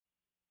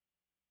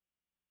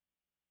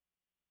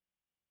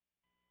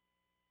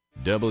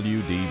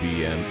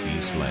WDBM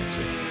East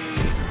Lansing.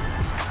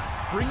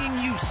 Bringing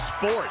you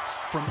sports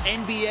from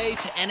NBA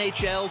to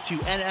NHL to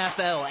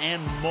NFL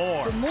and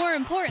more. But more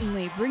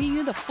importantly, bringing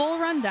you the full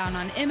rundown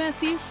on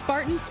MSU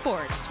Spartan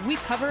Sports. We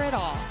cover it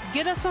all.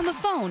 Get us on the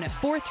phone at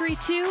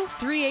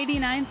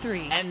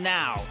 432-3893. And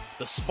now,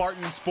 the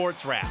Spartan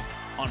Sports Wrap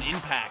on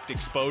Impact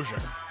Exposure.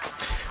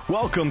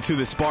 Welcome to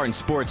the Spartan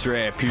Sports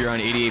Wrap here on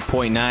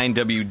 88.9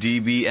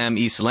 WDBM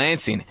East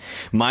Lansing.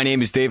 My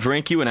name is Dave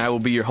Rinke, and I will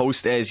be your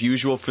host as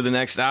usual for the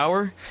next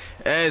hour.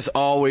 As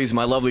always,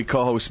 my lovely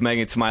co-host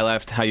Megan to my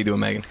left. How you doing,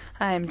 Megan?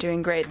 I'm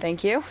doing great,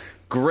 thank you.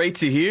 Great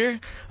to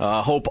hear.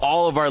 Hope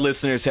all of our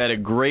listeners had a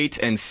great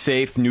and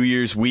safe New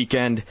Year's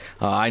weekend.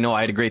 I know I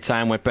had a great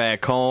time, went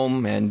back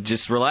home, and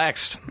just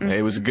relaxed. Mm-hmm.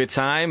 It was a good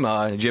time.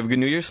 Did you have a good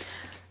New Year's?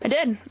 I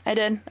did.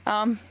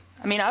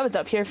 I was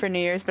up here for New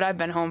Year's, but I've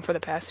been home for the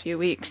past few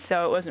weeks,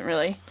 so it wasn't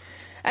really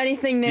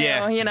anything new,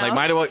 you know.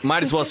 Like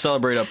might as well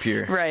celebrate up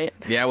here. Right.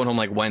 Yeah, I went home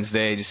like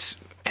Wednesday, just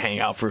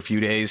hang out for a few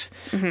days.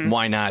 Mm-hmm.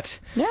 Why not?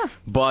 Yeah.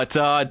 But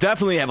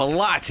definitely have a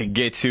lot to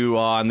get to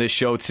on this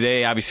show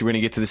today. Obviously, we're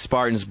going to get to the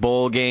Spartans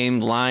bowl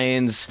game,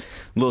 Lions,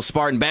 little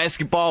Spartan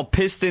basketball,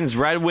 Pistons,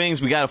 Red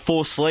Wings. We got a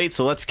full slate,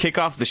 so let's kick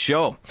off the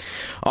show.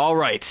 All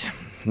right.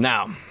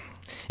 Now,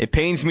 it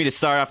pains me to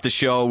start off the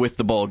show with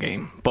the bowl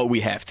game, but we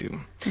have to.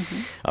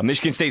 Mm-hmm.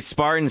 Michigan State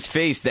Spartans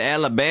face the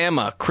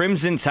Alabama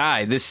Crimson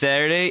Tide this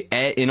Saturday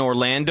in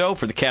Orlando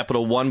for the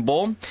Capital One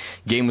Bowl.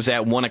 Game was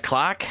at 1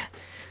 o'clock.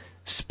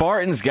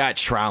 Spartans got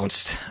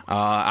trounced.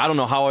 I don't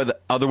know how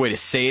other way to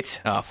say it.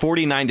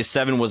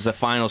 49-7 was the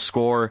final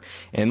score,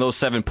 and those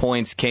 7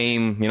 points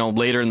came,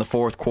 later in the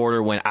fourth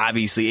quarter when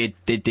obviously it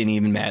didn't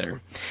even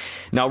matter.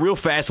 Now, real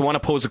fast, I want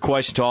to pose a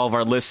question to all of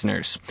our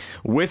listeners.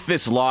 With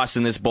this loss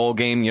in this bowl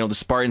game, the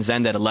Spartans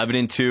end at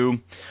 11-2.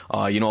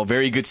 A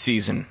very good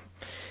season.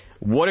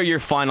 What are your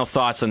final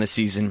thoughts on the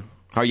season?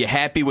 Are you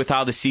happy with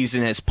how the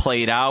season has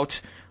played out?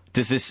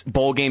 Does this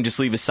bowl game just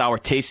leave a sour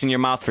taste in your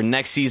mouth for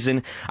next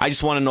season? I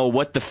just want to know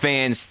what the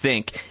fans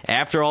think.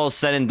 After all is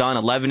said and done,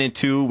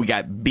 11-2, we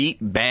got beat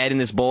bad in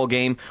this bowl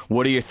game.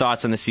 What are your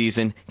thoughts on the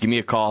season? Give me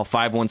a call,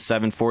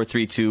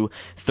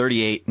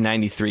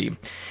 517-432-3893.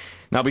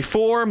 Now,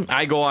 before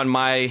I go on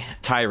my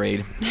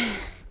tirade,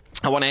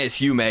 I want to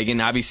ask you, Megan.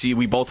 Obviously,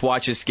 we both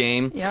watched this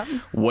game. Yep.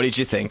 What did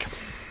you think?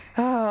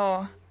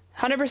 100%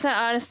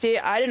 honesty,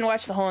 I didn't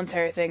watch the whole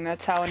entire thing.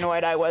 That's how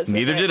annoyed I was.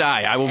 Neither did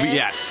I. I will be,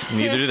 yes.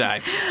 Neither did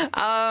I.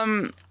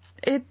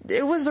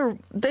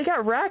 They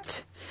got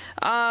wrecked.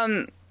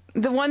 The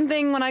one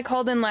thing when I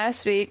called in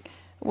last week,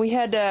 we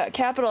had to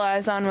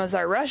capitalize on was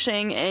our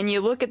rushing, and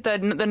you look at the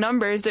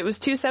numbers, it was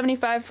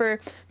 275 for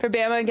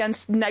Bama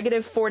against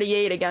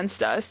 -48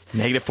 against us.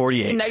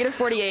 -48.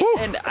 -48. Woo!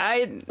 And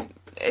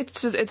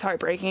it's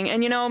heartbreaking.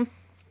 And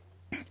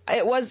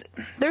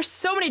there's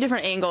so many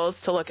different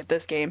angles to look at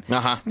this game.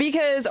 Uh-huh.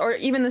 Or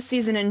even the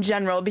season in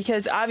general,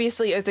 because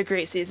obviously it's a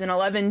great season,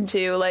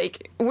 11-2,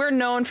 we're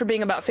known for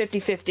being about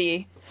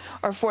 50-50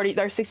 or 40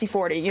 or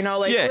 60-40,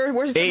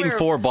 we're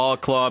 8-4 ball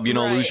club, right.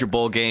 Lose your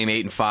bowl game,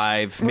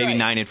 8-5, maybe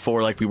right.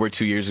 9-4 like we were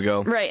 2 years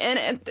ago. Right.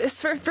 And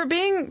for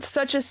being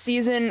such a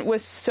season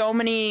with so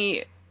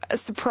many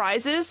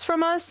surprises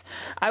from us,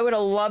 I would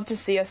have loved to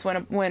see us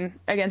win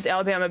against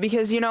Alabama,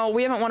 because we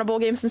haven't won a bowl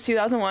game since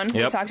 2001. Yep.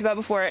 We talked about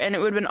before, and it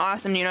would have been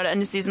awesome, to end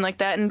a season like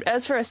that. And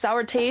as for a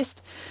sour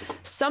taste,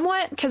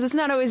 somewhat, because it's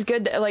not always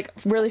good to,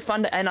 really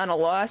fun to end on a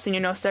loss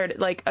and start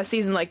a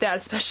season like that,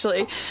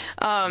 especially.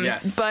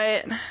 Yes.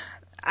 But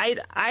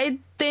I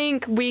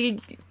think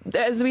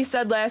as we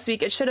said last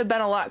week, it should have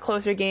been a lot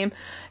closer game.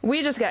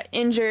 We just got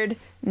injured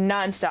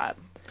nonstop.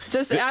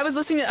 I was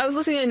listening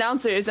to the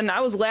announcers, and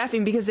I was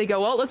laughing because they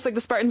go, well, it looks like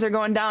the Spartans are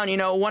going down,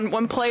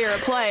 one player a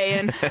play.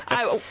 And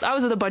I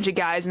was with a bunch of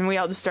guys, and we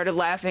all just started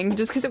laughing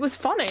just because it was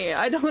funny.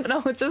 I don't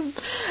know.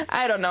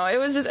 I don't know. It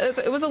was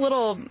a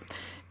little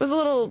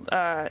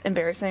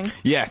embarrassing.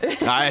 Yeah,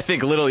 I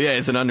think little,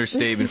 is an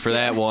understatement for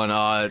that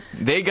one.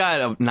 They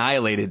got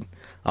annihilated.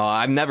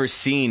 I've never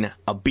seen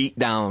a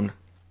beatdown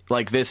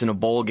like this in a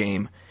bowl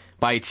game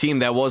by a team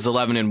that was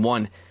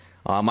 11-1.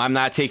 I'm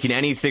not taking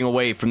anything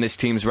away from this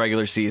team's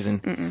regular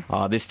season.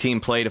 This team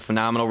played a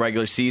phenomenal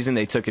regular season.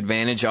 They took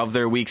advantage of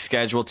their weak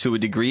schedule to a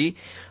degree,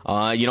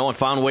 and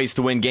found ways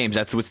to win games.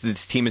 That's what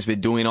this team has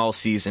been doing all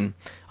season.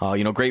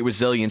 Great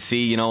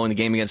resiliency, in the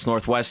game against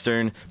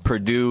Northwestern,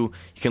 Purdue.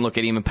 You can look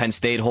at even Penn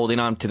State holding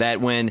on to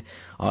that win.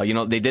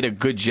 They did a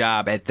good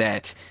job at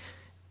that.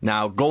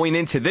 Now, going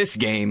into this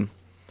game,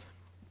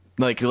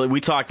 like we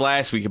talked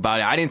last week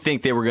about it, I didn't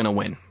think they were going to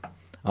win.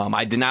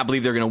 I did not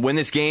believe they were going to win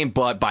this game,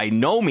 but by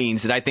no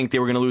means did I think they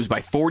were going to lose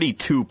by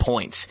 42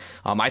 points.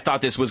 I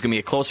thought this was going to be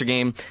a closer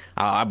game.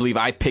 I believe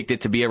I picked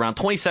it to be around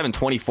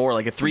 27-24,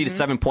 like a 3 to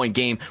 7 point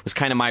game was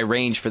kind of my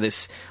range for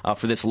this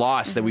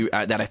loss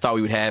that I thought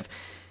we would have.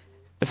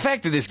 The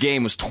fact that this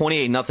game was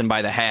 28-0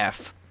 by the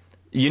half,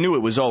 you knew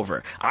it was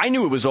over. I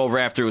knew it was over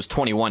after it was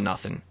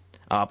 21-0.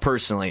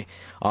 Personally,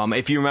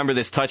 if you remember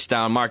this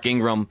touchdown, Mark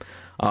Ingram.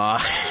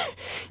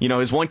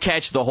 His one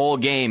catch the whole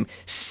game,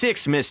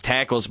 6 missed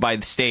tackles by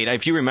the State.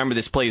 If you remember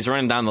this play, he's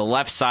running down the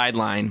left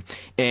sideline,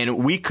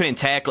 and we couldn't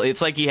tackle.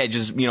 It's like he had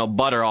just,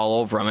 butter all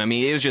over him. I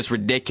mean, it was just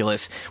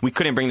ridiculous. We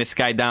couldn't bring this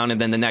guy down, and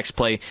then the next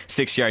play,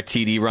 6-yard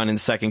TD run in the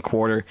second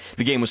quarter.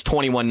 The game was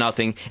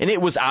 21-0, and it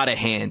was out of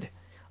hand.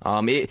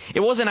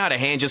 It wasn't out of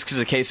hand just because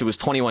of the case it was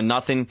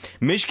 21-0.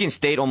 Michigan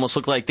State almost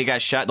looked like they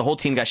got shot. The whole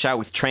team got shot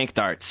with tranq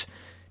darts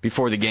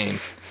before the game.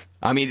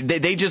 I mean,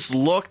 they just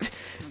looked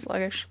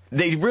sluggish.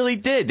 They really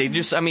did.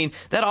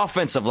 That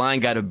offensive line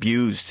got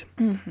abused.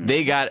 Mm-hmm.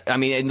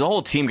 And the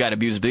whole team got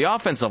abused. But the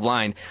offensive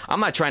line,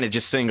 I'm not trying to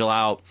just single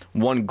out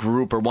one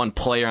group or one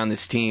player on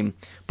this team,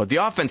 but the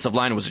offensive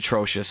line was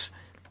atrocious.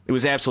 It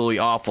was absolutely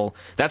awful.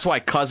 That's why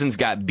Cousins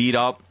got beat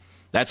up.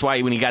 That's why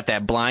when he got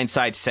that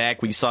blindside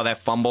sack, when you saw that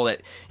fumble,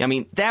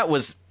 that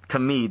was, to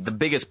me, the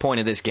biggest point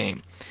of this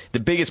game. The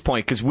biggest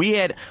point, because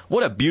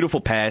what a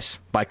beautiful pass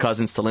by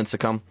Cousins to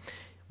Lincecum.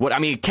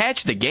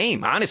 Catch the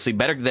game, honestly,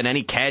 better than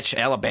any catch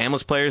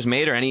Alabama's players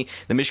made or any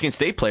the Michigan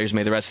State players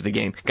made the rest of the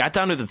game. Got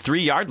down to the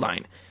 3-yard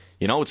line.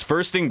 It's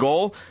 1st and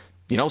goal.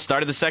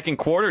 Started the second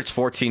quarter, it's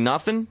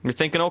 14-0. You're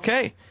thinking,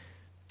 okay,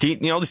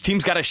 this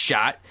team's got a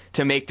shot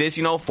to make this,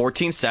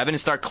 14-7 and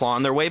start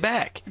clawing their way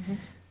back. Mm-hmm.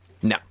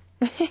 No.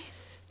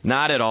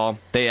 Not at all.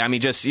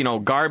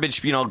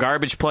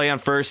 Garbage play on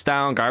first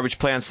down, garbage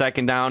play on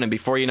second down, and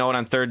before you know it,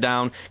 on third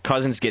down,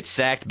 Cousins gets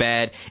sacked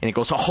bad, and it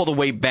goes all the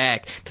way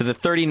back to the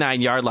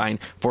 39-yard line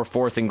for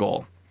 4th and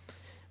goal.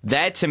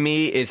 That, to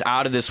me, is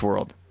out of this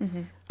world.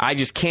 Mm-hmm. I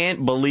just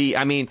can't believe.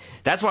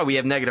 That's why we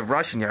have negative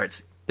rushing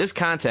yards. This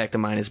contact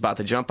of mine is about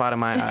to jump out of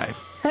my eye.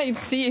 I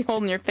see you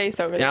holding your face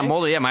over there. Yeah, I'm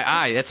holding my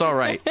eye. That's all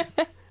right.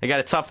 I got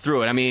to tough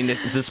through it.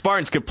 If the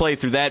Spartans could play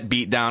through that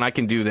beat down, I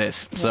can do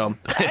this. So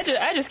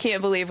I just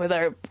can't believe with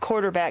our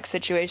quarterback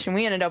situation,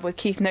 we ended up with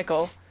Keith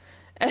Nichol.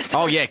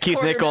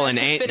 Keith Nichol and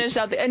finish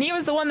out and he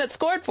was the one that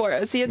scored for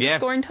us. He had the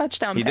scoring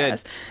touchdown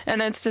pass,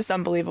 and it's just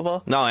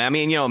unbelievable.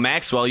 No,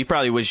 Maxwell, he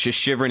probably was just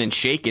shivering and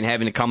shaking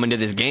having to come into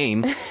this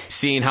game,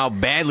 seeing how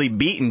badly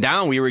beaten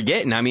down we were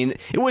getting.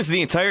 It was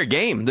the entire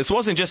game. This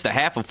wasn't just a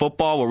half of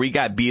football where we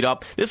got beat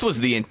up. This was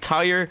the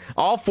entire,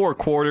 all 4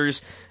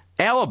 quarters.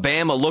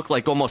 Alabama looked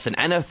like almost an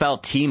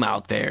NFL team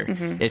out there.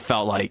 Mm-hmm. It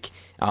felt like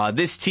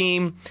this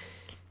team,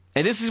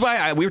 and this is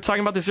why we were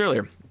talking about this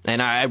earlier.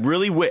 And I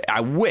really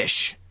I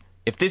wish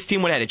if this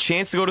team would have had a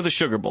chance to go to the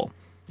Sugar Bowl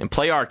and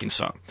play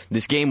Arkansas,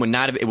 this game would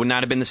not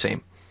have been the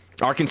same.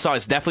 Arkansas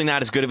is definitely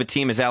not as good of a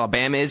team as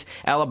Alabama is.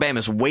 Alabama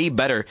is way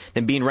better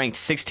than being ranked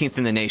 16th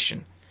in the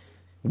nation.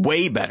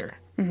 Way better.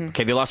 Mm-hmm.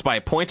 Okay, they lost by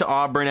a point to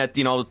Auburn at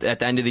the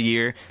end of the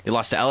year. They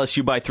lost to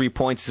LSU by 3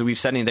 points, as we've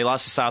said, and they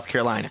lost to South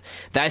Carolina.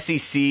 The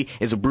SEC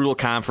is a brutal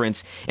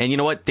conference, and you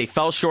know what? They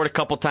fell short a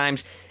couple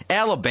times.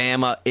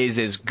 Alabama is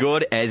as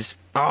good as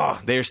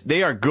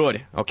they are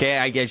good. Okay,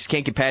 I just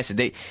can't get past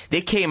it.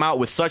 They came out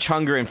with such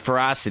hunger and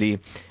ferocity.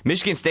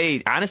 Michigan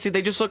State, honestly,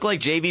 they just look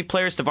like JV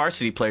players to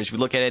varsity players. If you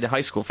look at it in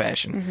high school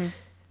fashion, mm-hmm.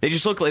 They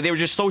just look like they were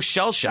just so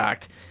shell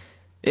shocked.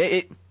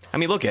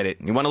 Look at it.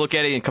 You want to look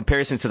at it in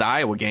comparison to the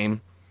Iowa game.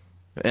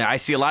 I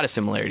see a lot of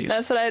similarities.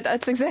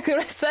 That's exactly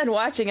what I said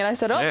watching it. I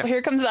said,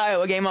 here comes the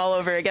Iowa game all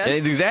over again.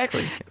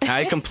 Exactly.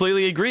 I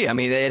completely agree.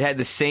 It had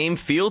the same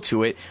feel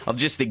to it of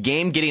just the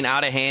game getting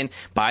out of hand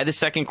by the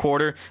second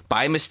quarter,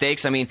 by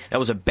mistakes. That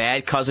was a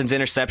bad Cousins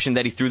interception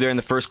that he threw there in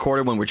the first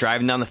quarter when we're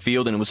driving down the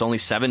field and it was only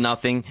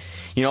 7-0.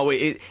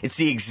 It's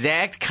the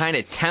exact kind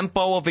of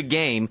tempo of a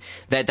game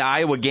that the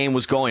Iowa game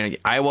was going.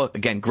 Iowa,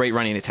 again, great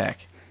running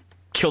attack.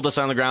 Killed us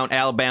on the ground.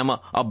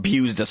 Alabama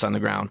abused us on the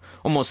ground.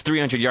 Almost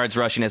 300 yards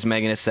rushing, as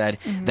Megan has said.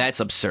 Mm-hmm. That's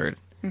absurd.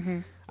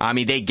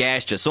 Mm-hmm. They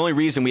gashed us. The only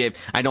reason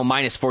I know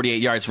minus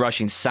 48 yards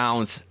rushing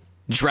sounds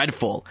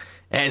dreadful,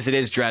 as it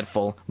is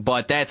dreadful.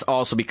 But that's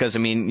also because,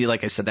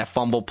 like I said, that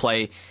fumble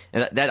play,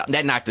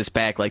 that knocked us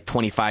back like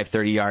 25,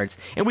 30 yards.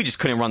 And we just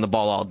couldn't run the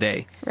ball all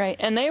day. Right.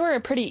 And they were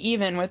pretty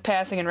even with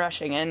passing and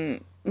rushing.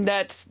 And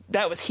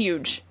that was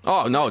huge.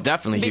 Oh, no,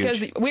 definitely because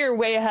huge. Because we were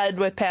way ahead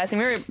with passing.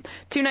 We were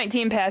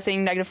 219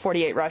 passing, negative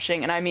 48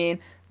 rushing. And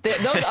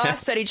those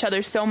offset each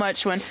other so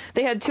much when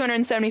they had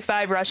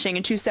 275 rushing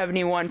and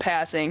 271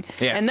 passing.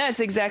 Yeah. And that's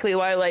exactly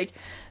why,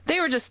 they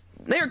were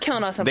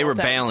killing us on They both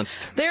were ends.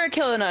 balanced. They were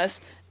killing us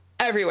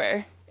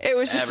everywhere. It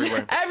was just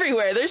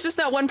everywhere. There's just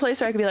not one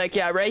place where I could be like,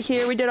 yeah, right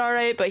here we did all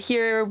right, but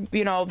here,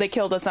 they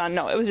killed us on.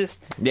 No, it was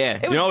just...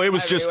 Yeah, it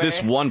was just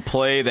this one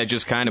play that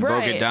just kind of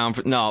broke it down.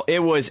 No, it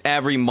was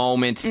every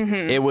moment.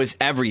 Mm-hmm. It was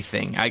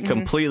everything. I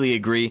completely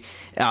agree.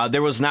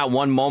 There was not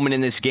one moment in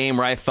this game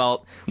where I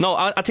felt... No,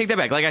 I'll take that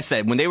back. Like I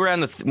said, when they were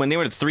at the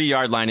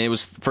 3-yard line and it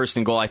was 1st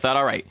and goal, I thought,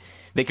 all right,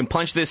 they can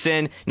punch this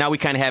in. Now we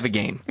kind of have a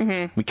game.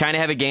 Mm-hmm. We kind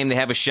of have a game. They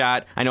have a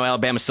shot. I know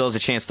Alabama still has a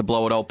chance to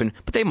blow it open,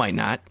 but they might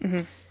not.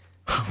 Mm-hmm.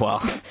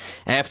 Well,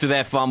 after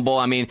that fumble,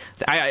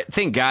 I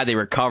thank God they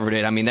recovered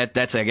it.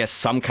 That's, I guess,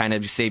 some kind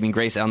of saving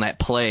grace on that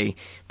play.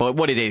 But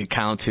what did it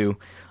count to?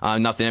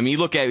 Nothing. You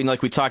look at it,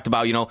 like we talked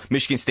about,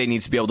 Michigan State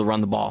needs to be able to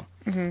run the ball.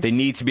 Mm-hmm. They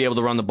need to be able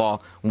to run the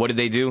ball. What did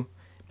they do?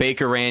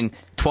 Baker ran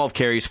 12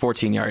 carries,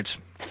 14 yards.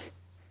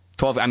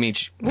 12, I mean,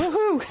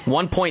 Woohoo!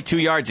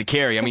 1.2 yards a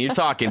carry. I mean, you're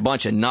talking a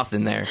bunch of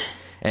nothing there.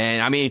 And,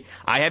 I mean,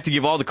 I have to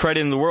give all the credit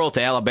in the world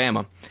to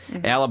Alabama.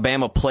 Mm-hmm.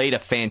 Alabama played a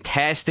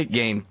fantastic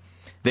game.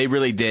 They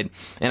really did.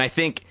 And I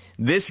think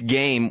this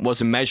game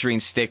was a measuring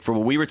stick for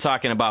what we were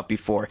talking about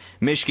before.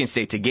 Michigan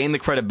State, to gain the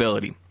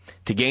credibility,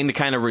 to gain the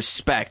kind of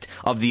respect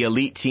of the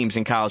elite teams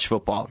in college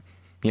football.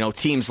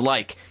 Teams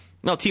like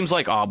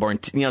Auburn,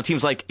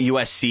 teams like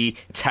USC,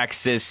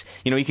 Texas.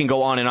 You can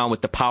go on and on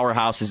with the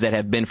powerhouses that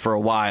have been for a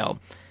while.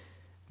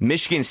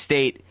 Michigan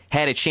State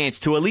had a chance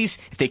to, at least,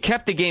 if they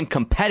kept the game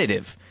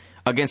competitive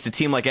against a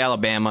team like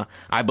Alabama,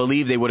 I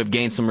believe they would have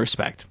gained some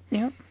respect.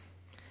 Yep.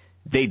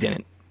 They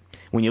didn't.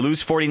 When you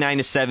lose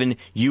 49-7,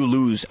 you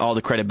lose all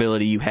the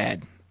credibility you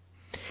had.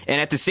 And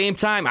at the same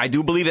time, I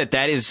do believe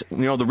that is,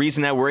 the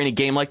reason that we're in a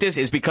game like this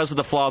is because of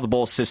the flaw of the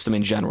bowl system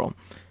in general.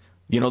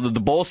 The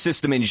bowl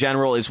system in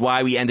general is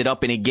why we ended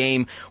up in a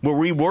game where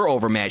we were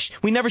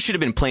overmatched. We never should have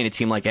been playing a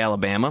team like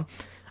Alabama.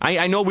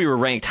 I know we were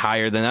ranked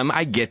higher than them.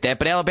 I get that.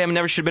 But Alabama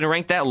never should have been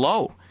ranked that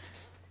low.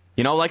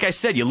 Like I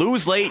said, you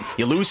lose late,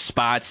 you lose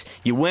spots,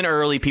 you win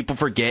early, people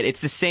forget.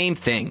 It's the same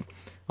thing.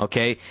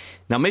 Okay?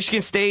 Now,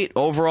 Michigan State,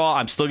 overall,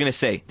 I'm still going to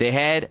say, they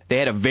had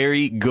a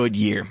very good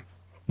year.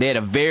 They had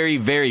a very,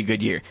 very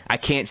good year. I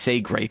can't say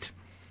great.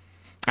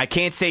 I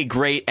can't say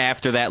great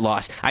after that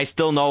loss. I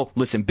still know,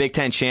 listen, Big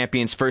Ten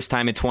champions, first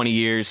time in 20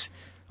 years.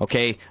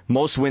 Okay?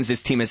 Most wins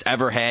this team has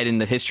ever had in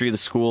the history of the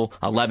school,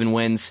 11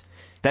 wins.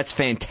 That's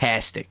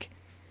fantastic.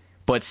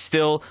 But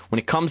still, when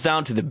it comes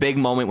down to the big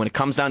moment, when it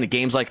comes down to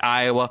games like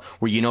Iowa,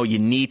 where you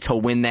need to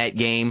win that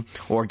game,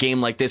 or a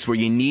game like this where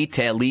you need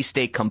to at least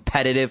stay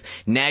competitive,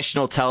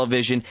 national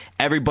television,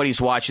 everybody's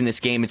watching this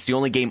game. It's the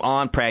only game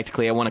on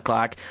practically at 1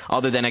 o'clock,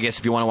 other than, I guess,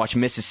 if you want to watch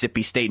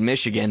Mississippi State,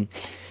 Michigan.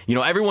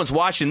 Everyone's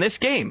watching this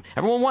game.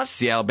 Everyone wants to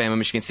see Alabama,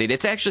 Michigan State.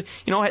 It's actually,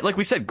 like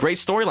we said, great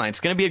storyline.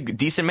 It's going to be a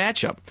decent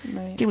matchup.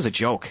 Right. The game was a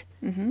joke.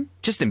 Mm-hmm.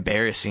 Just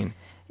embarrassing.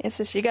 It's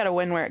just, you got to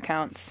win where it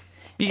counts.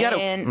 You got to.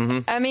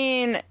 And, I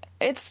mean,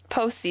 it's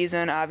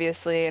postseason,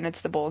 obviously, and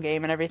it's the bowl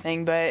game and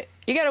everything, but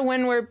you got to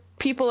win where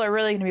people are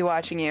really going to be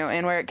watching you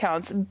and where it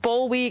counts.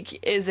 Bowl week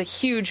is a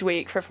huge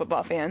week for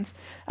football fans.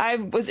 I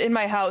was in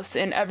my house,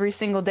 and every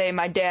single day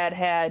my dad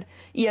had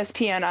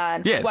ESPN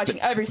on,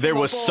 watching every single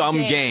There was bowl some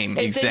game.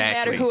 It exactly. didn't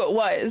matter who it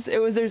was.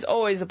 There's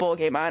always a bowl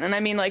game on. And I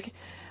mean, like,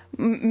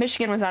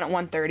 Michigan was on at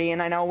 1:30,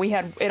 and I know we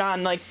had it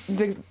on, like,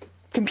 the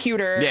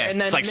computer. Yeah, and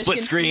then it's like Michigan,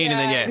 split screen, and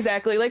then,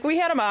 exactly. Like, we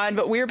had them on,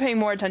 but we were paying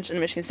more attention to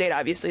Michigan State,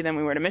 obviously, than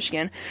we were to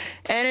Michigan.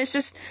 And it's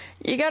just,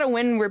 you got to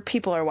win where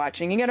people are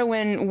watching. You got to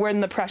win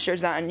when the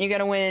pressure's on. You got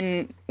to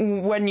win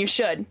when you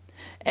should.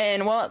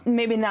 And, well,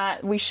 maybe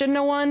not. We shouldn't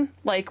have won.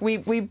 Like, we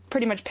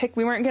pretty much picked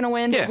we weren't going to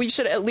win. Yeah. But we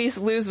should at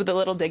least lose with a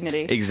little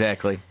dignity.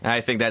 Exactly.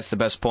 I think that's the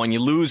best point. You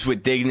lose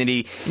with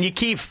dignity, and you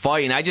keep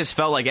fighting. I just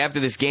felt like after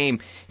this game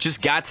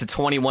just got to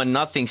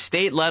 21-0,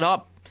 State let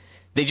up.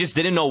 They just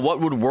didn't know what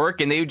would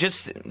work, and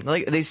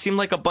they seemed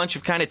like a bunch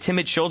of kind of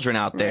timid children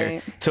out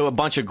there to a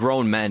bunch of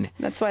grown men.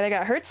 That's why they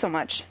got hurt so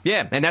much.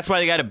 Yeah, and that's why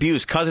they got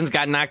abused. Cousins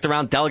got knocked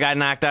around. Dell got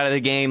knocked out of the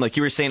game. Like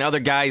you were saying,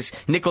 other guys,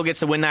 Nickel gets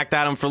the wind knocked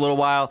out of him for a little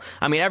while.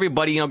 I mean,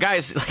 everybody,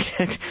 guys,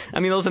 I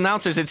mean, those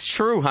announcers, it's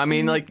true. I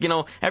mean,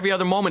 every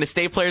other moment, a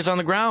State player's on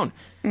the ground.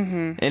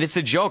 Mm-hmm. And it's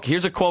a joke.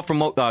 Here's a quote from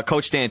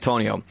Coach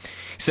D'Antonio. He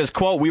says,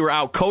 quote, "We were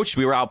out-coached,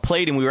 we were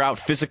out-played, and we were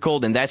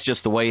out-physicaled, and that's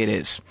just the way it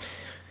is."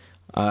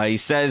 He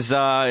says,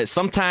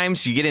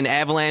 sometimes you get an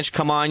avalanche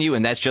come on you,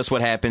 and that's just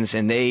what happens,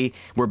 and they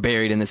were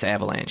buried in this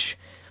avalanche.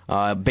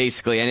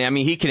 Basically, and I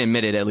mean, he can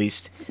admit it at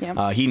least.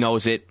 Yep. He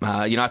knows it.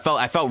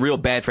 I felt real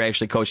bad for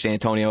actually Coach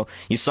D'Antonio.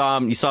 You saw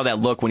that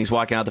look when he's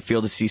walking out the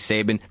field to see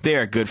Saban. They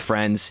are good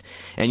friends.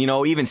 And,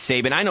 even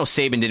Saban, I know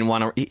Saban didn't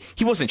want to,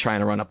 he wasn't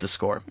trying to run up the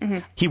score.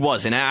 Mm-hmm. He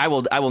wasn't. I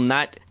will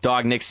not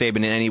dog Nick Saban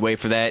in any way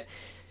for that,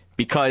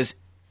 because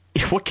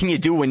what can you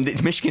do when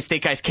the Michigan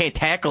State guys can't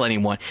tackle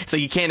anyone? So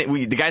you can't.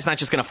 The guy's not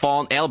just going to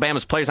fall.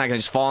 Alabama's player's not going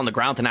to just fall on the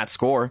ground to not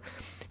score.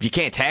 If you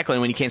can't tackle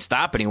anyone, you can't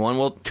stop anyone.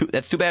 Well,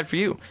 that's too bad for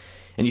you.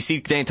 And you see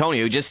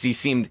D'Antonio, he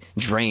seemed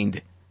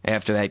drained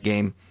after that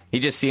game. He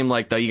just seemed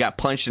like he got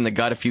punched in the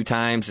gut a few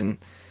times, and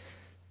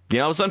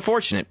it was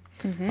unfortunate.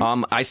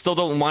 Mm-hmm. I still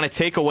don't want to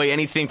take away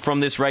anything from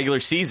this regular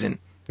season.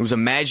 It was a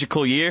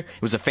magical year.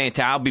 It was a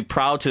fantastic. I'll be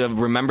proud to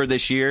remember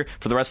this year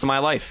for the rest of my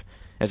life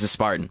as a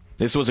Spartan.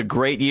 This was a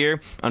great year.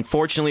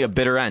 Unfortunately, a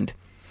bitter end.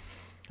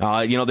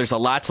 There's a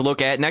lot to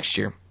look at next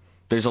year.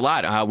 There's a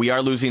lot. We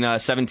are losing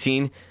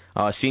 17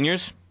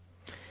 seniors.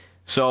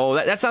 So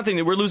that's something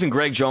that we're losing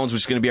Greg Jones,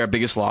 which is going to be our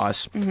biggest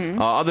loss. Mm-hmm.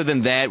 Other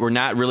than that, we're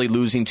not really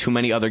losing too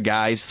many other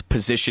guys,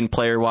 position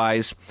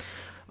player-wise.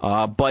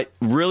 But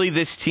really,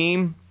 this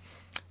team,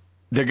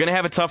 they're going to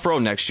have a tough road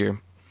next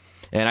year.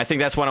 And I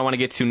think that's what I want to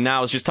get to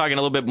now, is just talking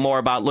a little bit more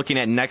about looking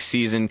at next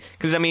season.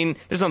 Because, I mean,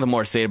 there's nothing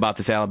more to say about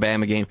this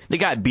Alabama game. They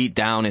got beat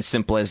down, as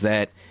simple as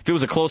that. If it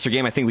was a closer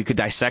game, I think we could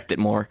dissect it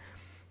more.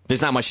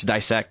 There's not much to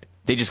dissect.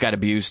 They just got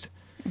abused.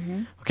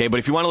 Mm-hmm. Okay, but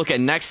if you want to look at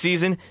next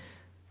season,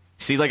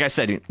 see, like I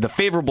said, the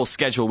favorable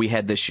schedule we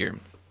had this year,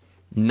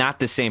 not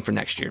the same for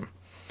next year.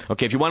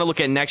 Okay, if you want to look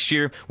at next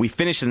year, we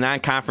finish the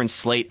non-conference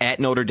slate at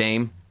Notre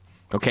Dame.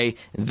 Okay,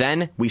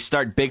 then we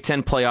start Big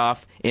Ten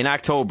playoff in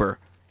October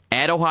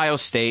at Ohio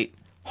State,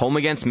 home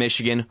against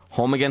Michigan,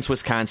 home against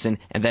Wisconsin,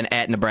 and then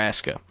at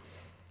Nebraska.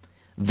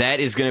 That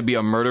is going to be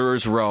a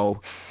murderer's row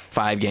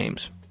 5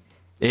 games.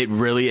 It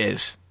really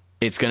is.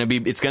 It's going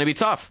to be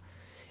tough.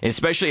 And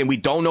especially, and we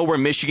don't know where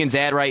Michigan's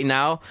at right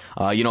now.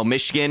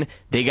 Michigan,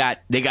 they got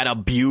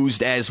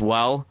abused as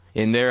well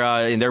in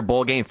their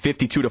bowl game,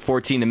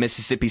 52-14 to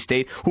Mississippi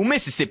State. Who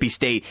Mississippi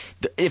State?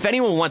 If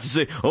anyone wants to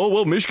say, oh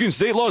well, Michigan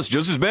State lost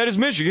just as bad as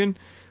Michigan.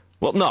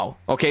 Well, no.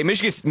 Okay,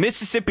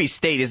 Mississippi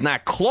State is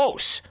not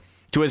close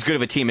to as good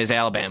of a team as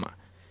Alabama.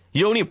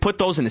 You don't even put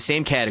those in the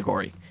same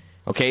category.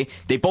 Okay,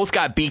 they both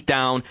got beat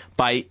down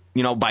by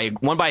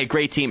one by a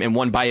great team and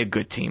one by a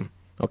good team.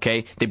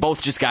 Okay, they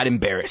both just got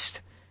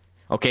embarrassed.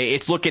 Okay,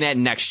 it's looking at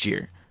next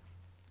year.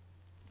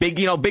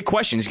 Big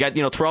questions. You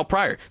got, Terrell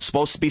Pryor,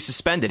 supposed to be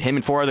suspended, him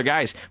and 4 other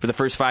guys for the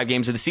first 5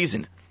 games of the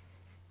season.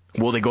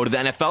 Will they go to the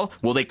NFL?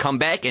 Will they come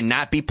back and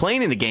not be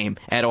playing in the game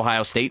at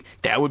Ohio State?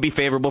 That would be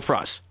favorable for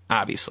us,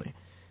 obviously.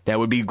 That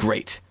would be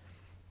great.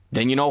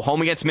 Then,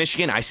 home against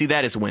Michigan, I see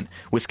that as a win.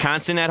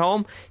 Wisconsin at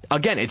home,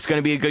 again, it's going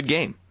to be a good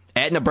game.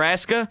 At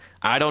Nebraska,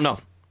 I don't know.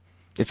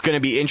 It's going to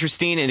be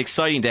interesting and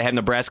exciting to have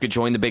Nebraska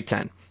join the Big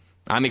Ten.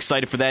 I'm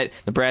excited for that.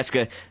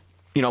 Nebraska,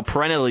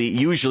 perennially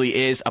usually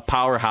is a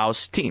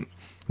powerhouse team.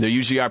 They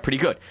usually are pretty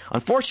good.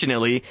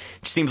 Unfortunately,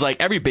 it seems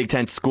like every Big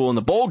Ten school in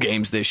the bowl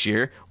games this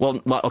year,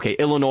 okay,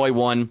 Illinois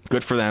won.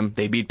 Good for them.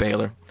 They beat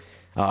Baylor.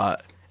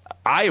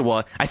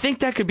 Iowa, I think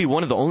that could be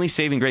one of the only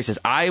saving graces.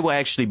 Iowa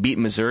actually beat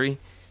Missouri,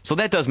 so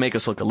that does make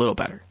us look a little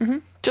better. Mm-hmm.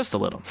 Just a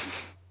little.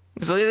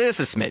 So it's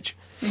a smidge.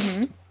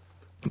 Mm-hmm.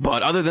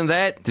 But other than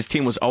that, this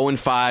team was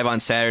 0-5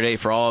 on Saturday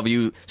for all of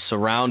you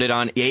surrounded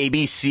on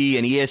ABC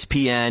and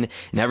ESPN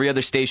and every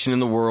other station in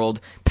the world.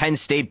 Penn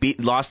State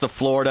lost to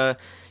Florida.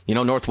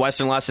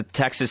 Northwestern lost to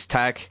Texas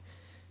Tech.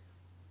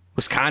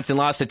 Wisconsin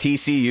lost to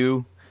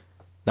TCU.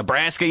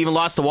 Nebraska even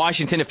lost to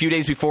Washington a few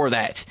days before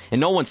that.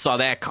 And no one saw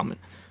that coming.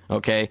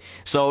 Okay?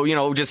 So,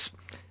 just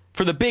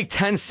for the Big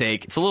Ten's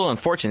sake, it's a little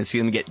unfortunate to see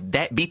them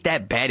get beat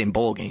that bad in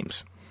bowl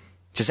games.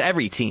 Just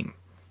every team.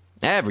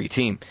 Every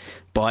team.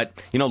 But,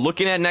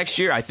 looking at next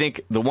year, I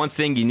think the one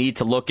thing you need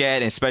to look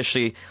at,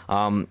 especially,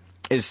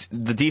 is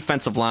the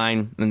defensive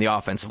line and the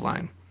offensive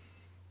line.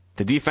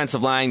 The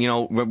defensive line,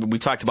 we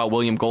talked about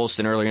William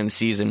Golston earlier in the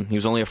season. He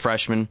was only a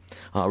freshman.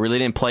 Really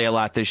didn't play a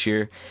lot this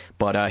year.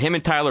 But him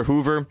and Tyler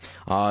Hoover,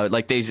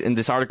 in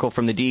this article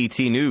from the DET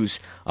News,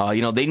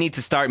 they need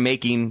to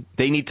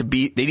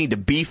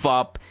beef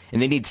up,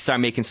 and they need to start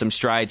making some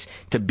strides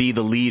to be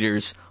the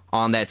leaders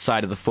on that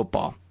side of the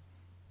football.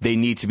 They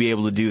need to be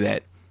able to do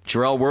that.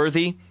 Jarrell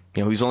Worthy,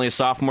 he's only a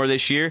sophomore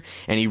this year,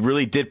 and he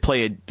really did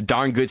play a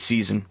darn good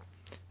season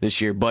this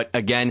year. But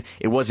again,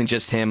 it wasn't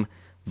just him.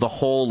 The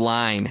whole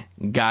line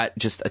got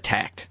just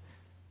attacked.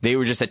 They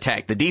were just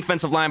attacked. The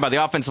defensive line by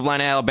the offensive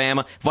line of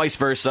Alabama, vice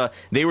versa,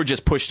 they were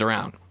just pushed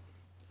around.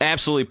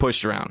 Absolutely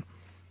pushed around.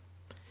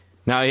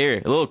 Now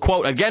here, a little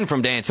quote again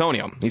from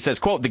D'Antonio. He says,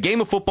 quote, "The game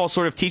of football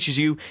sort of teaches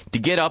you to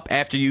get up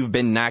after you've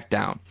been knocked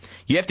down.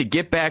 You have to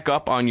get back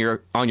up on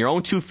your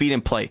own 2 feet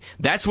and play.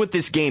 That's what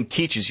this game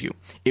teaches you.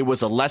 It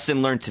was a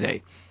lesson learned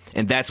today,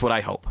 and that's what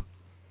I hope.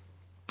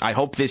 I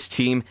hope this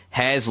team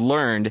has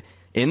learned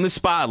in the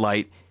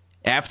spotlight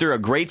after a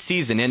great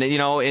season and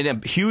in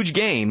a huge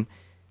game.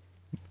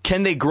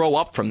 Can they grow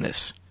up from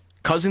this?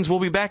 Cousins will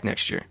be back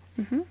next year.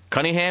 Mm-hmm.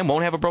 Cunningham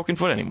won't have a broken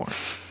foot anymore.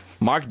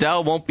 Mark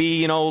Dell won't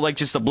be,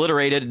 just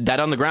obliterated, dead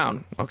on the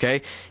ground,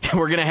 okay?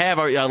 We're going to have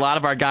a lot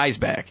of our guys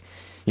back.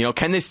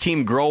 Can this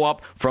team grow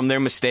up from their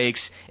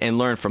mistakes and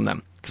learn from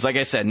them? Because like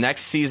I said,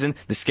 next season,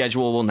 the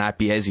schedule will not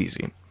be as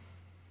easy.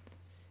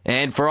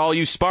 And for all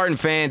you Spartan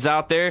fans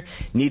out there,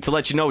 need to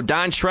let you know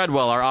Don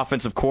Treadwell, our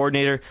offensive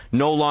coordinator,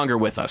 no longer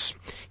with us.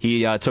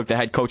 He took the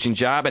head coaching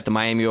job at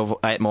Miami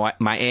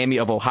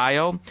of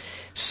Ohio.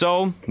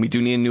 So we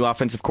do need a new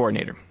offensive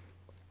coordinator.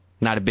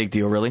 Not a big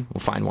deal, really. We'll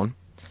find one.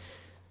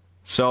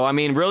 So,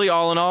 really,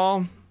 all in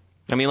all,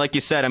 like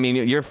you said,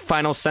 your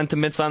final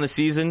sentiments on the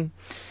season?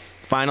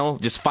 Final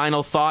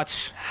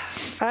thoughts?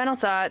 Final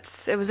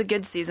thoughts. It was a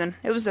good season.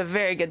 It was a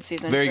very good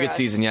season. Very good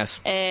season, yes.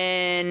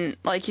 And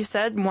like you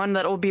said, one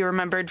that will be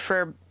remembered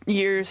for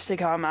years to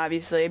come,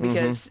 obviously,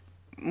 because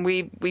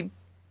we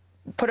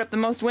put up the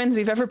most wins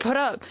we've ever put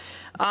up.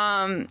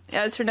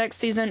 As for next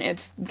season,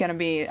 it's going to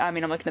be, I'm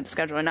looking at the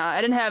schedule now.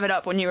 I didn't have it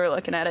up when you were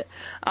looking at it.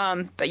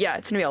 But yeah,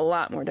 it's going to be a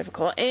lot more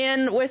difficult.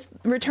 And with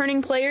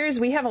returning players,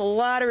 we have a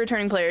lot of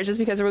returning players just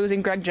because we're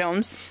losing Greg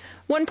Jones.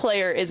 One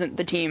player isn't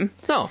the team.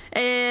 No.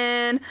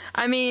 And,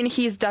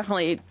 he's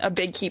definitely a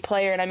big key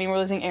player. And, we're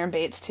losing Aaron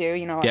Bates, too.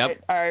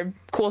 Yep. Our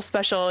cool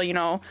special,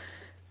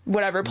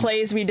 whatever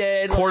plays we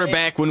did.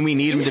 Quarterback when we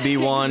need him to be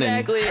one.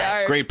 Exactly. And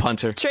our great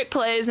punter. Trick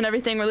plays and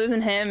everything. We're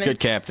losing him. Good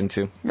captain,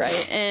 too.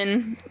 Right.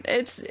 And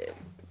it's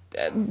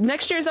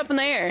next year's up in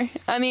the air.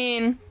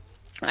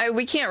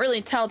 We can't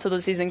really tell till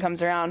the season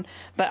comes around,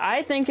 but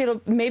I think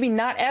it'll maybe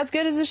not as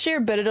good as this year,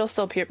 but it'll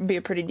still be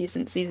a pretty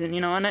decent season,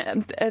 you know.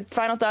 And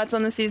final thoughts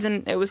on the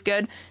season, it was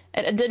good.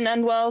 It didn't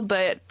end well,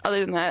 but other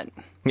than that,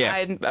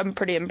 yeah, I'm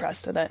pretty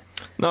impressed with it.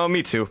 No,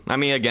 me too. I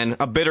mean, again,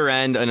 a bitter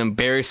end, an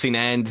embarrassing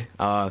end.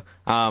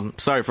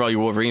 Sorry for all you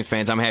Wolverine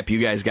fans. I'm happy you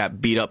guys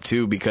got beat up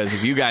too, because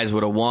if you guys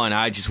would have won,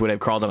 I just would have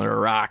crawled under a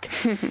rock.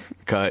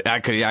 Cause I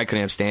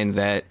couldn't have stand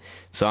that.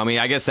 So, I mean,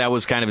 I guess that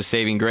was kind of a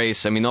saving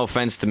grace. I mean, no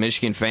offense to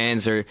Michigan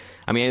fans,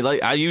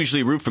 I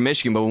usually root for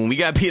Michigan, but when we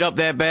got beat up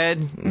that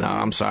bad, no,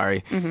 I'm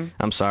sorry. Mm-hmm.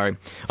 I'm sorry.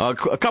 A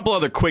couple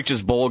other quick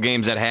just bowl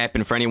games that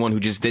happened for anyone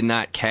who just did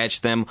not catch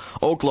them.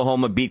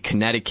 Oklahoma beat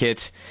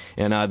Connecticut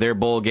in their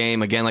bowl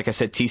game. Again, like I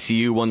said,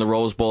 TCU won the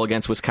Rose Bowl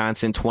against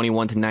Wisconsin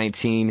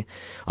 21-19.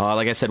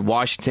 Like I said,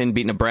 Washington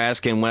beat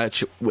Nebraska in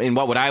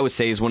what I would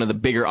say is one of the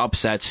bigger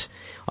upsets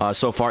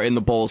so far in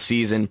the bowl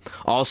season.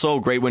 Also,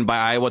 great win by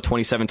Iowa,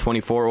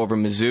 27-24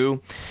 over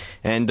Mizzou.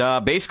 And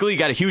basically, you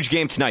got a huge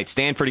game tonight.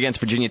 Stanford against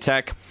Virginia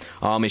Tech.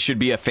 It should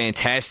be a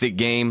fantastic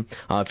game.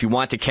 If you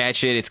want to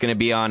catch it, it's going to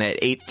be on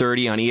at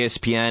 8:30 on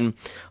ESPN.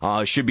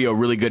 It should be a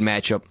really good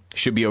matchup.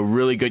 Should be a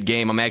really good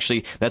game.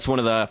 That's one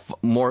of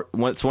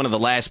the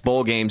last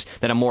bowl games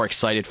that I'm more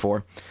excited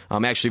for.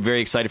 I'm actually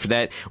very excited for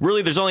that.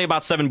 Really, there's only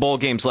about 7 bowl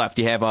games left.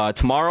 You have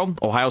tomorrow,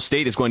 Ohio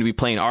State is going to be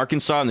playing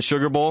Arkansas in the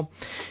Sugar Bowl.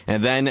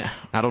 And then,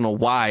 I don't know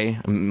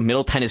why,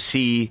 Middle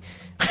Tennessee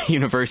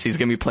University is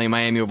going to be playing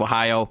Miami of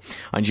Ohio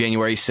on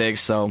January 6th.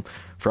 So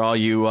for all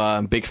you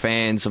big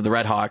fans of the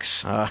Red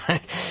Hawks,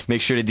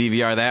 make sure to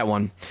DVR that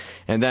one.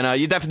 And then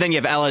you have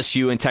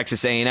LSU and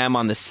Texas A&M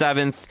on the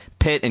 7th,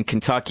 Pitt and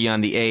Kentucky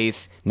on the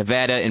 8th,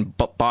 Nevada and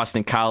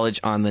Boston College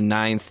on the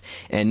 9th,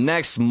 and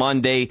next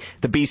Monday,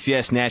 the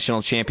BCS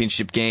National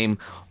Championship game,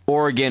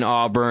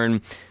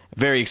 Oregon-Auburn.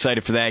 Very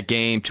excited for that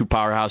game. 2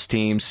 powerhouse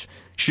teams.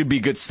 Should be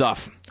good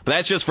stuff. But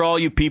that's just for all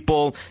you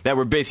people that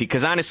were busy.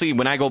 Because honestly,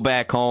 when I go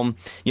back home,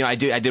 I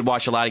did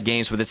watch a lot of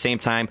games, but at the same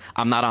time,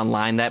 I'm not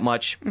online that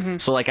much. Mm-hmm.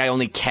 So I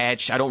only I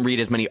don't read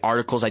as many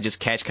articles. I just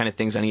catch kind of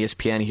things on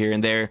ESPN here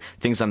and there,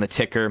 things on the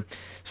ticker.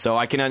 So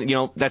I can,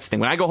 that's the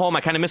thing. When I go home,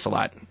 I kind of miss a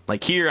lot.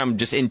 Like here, I'm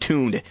just in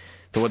tuned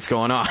to what's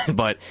going on.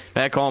 But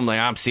back home,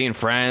 I'm seeing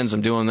friends,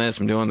 I'm doing this,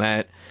 I'm doing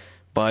that.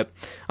 But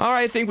all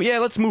right,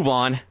 let's move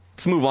on.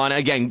 Let's move on.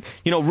 Again,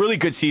 really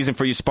good season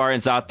for you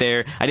Spartans out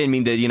there. I didn't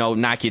mean to,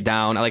 knock you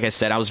down. Like I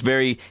said, I was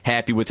very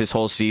happy with this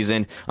whole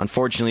season.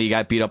 Unfortunately, you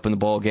got beat up in the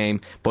bowl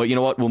game. But you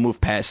know what? We'll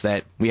move past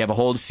that. We have a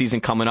whole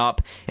season coming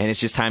up, and it's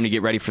just time to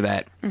get ready for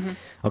that. Mm-hmm.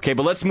 Okay,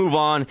 but let's move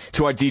on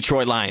to our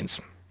Detroit Lions.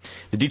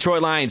 The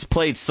Detroit Lions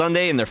played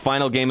Sunday in their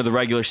final game of the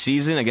regular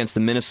season against the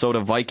Minnesota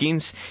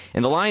Vikings,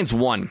 and the Lions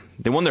won.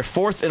 They won their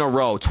 4th in a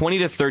row,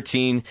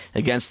 20-13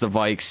 against the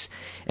Vikes,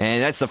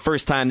 and that's the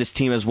first time this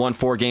team has won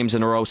 4 games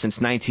in a row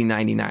since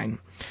 1999.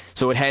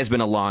 So it has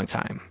been a long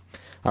time.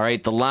 All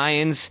right, the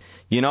Lions,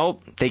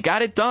 they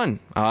got it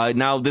done.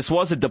 Now, this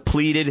was a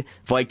depleted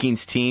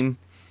Vikings team.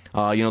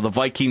 The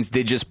Vikings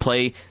did just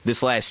play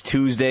this last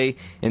Tuesday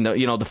in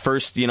the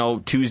first,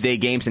 Tuesday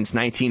game since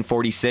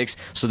 1946.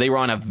 So they were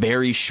on a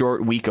very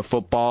short week of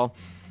football.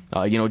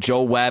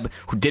 Joe Webb,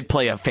 who did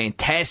play a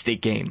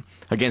fantastic game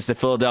against the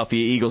Philadelphia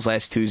Eagles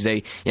last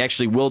Tuesday, he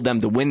actually willed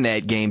them to win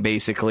that game,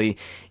 basically.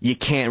 You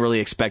can't really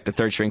expect the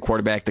third-string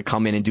quarterback to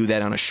come in and do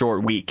that on a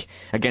short week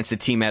against a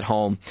team at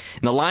home.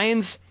 And the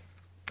Lions,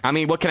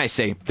 what can I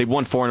say? They've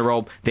won 4 in a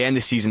row. They end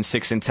the season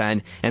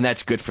 6-10, and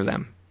that's good for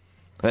them.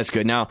 That's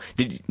good. Now,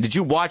 did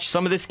you watch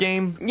some of this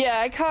game? Yeah,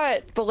 I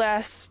caught the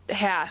last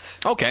half.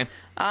 Okay.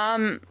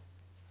 I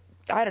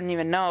don't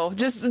even know.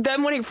 Just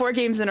them winning 4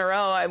 games in a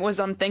row was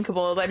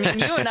unthinkable. I mean,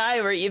 you and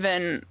I were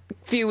even a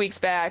few weeks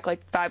back,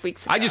 like 5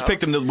 weeks ago. I just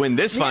picked them to win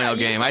this final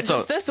game. I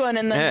just this one,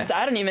 and then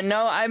I don't even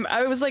know.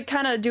 I was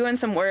kind of doing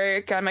some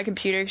work on my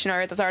computer. I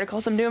write those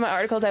articles. I'm doing my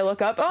articles. I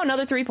look up. Oh,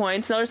 another 3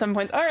 points. Another 7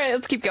 points. All right,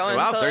 let's keep going.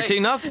 Wow,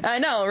 13-0. I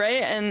know,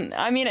 right? And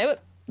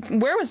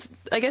where was,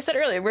 like I said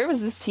earlier, where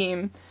was this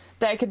team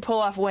that could pull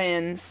off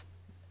wins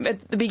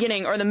at the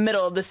beginning or the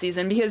middle of the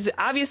season? Because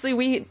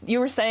obviously you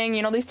were saying,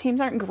 these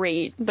teams aren't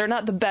great. They're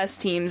not the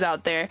best teams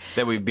out there.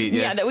 That we beat,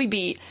 yeah. Yeah, that we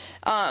beat.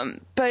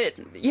 But,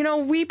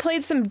 we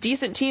played some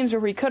decent teams where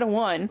we could have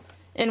won,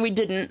 and we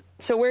didn't.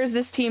 So where's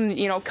this team,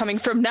 coming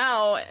from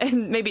now?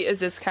 And maybe is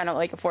this kind of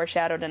like a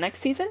foreshadow to next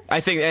season?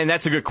 I think, and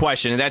that's a good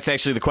question, and that's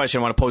actually the question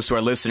I want to pose to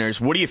our listeners.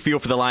 What do you feel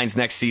for the Lions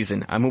next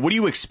season? What do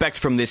you expect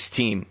from this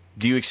team?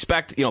 Do you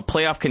expect,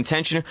 playoff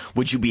contention?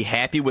 Would you be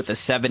happy with a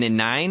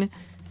 7-9?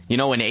 An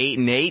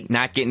 8-8,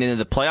 not getting into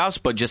the playoffs,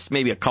 but just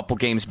maybe a couple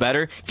games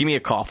better? Give me a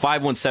call,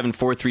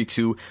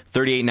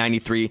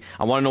 517-432-3893.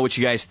 I want to know what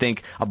you guys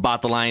think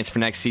about the Lions for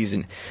next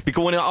season.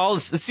 Because when the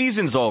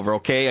season's over,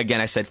 okay, again,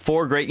 I said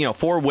 4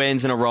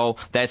 wins in a row.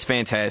 That's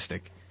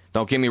fantastic.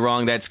 Don't get me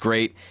wrong, that's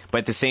great. But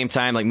at the same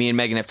time, like me and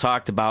Megan have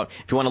talked about,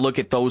 if you want to look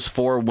at those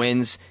 4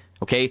 wins,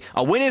 okay,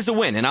 a win is a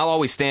win, and I'll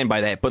always stand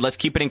by that. But let's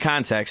keep it in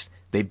context.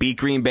 They beat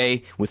Green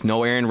Bay with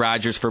no Aaron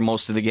Rodgers for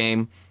most of the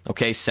game,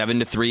 okay,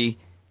 7-3.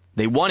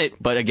 They won it,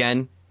 but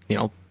again,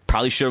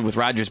 probably should have with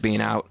Rodgers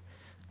being out.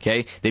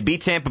 Okay, they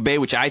beat Tampa Bay,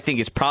 which I think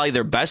is probably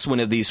their best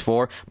win of these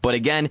 4. But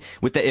again,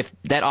 if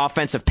that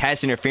offensive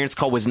pass interference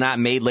call was not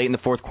made late in the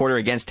fourth quarter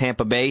against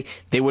Tampa Bay,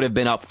 they would have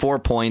been up 4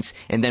 points,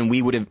 and then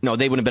they would have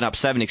been up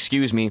 7,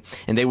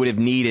 and they would have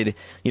needed,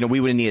 we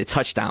would have needed a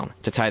touchdown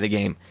to tie the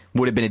game.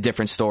 Would have been a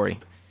different story.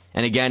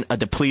 And again, a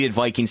depleted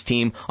Vikings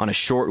team on a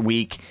short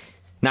week.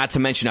 Not to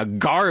mention a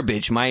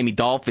garbage Miami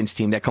Dolphins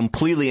team that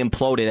completely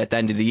imploded at the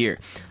end of the year.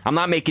 I'm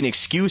not making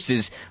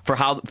excuses for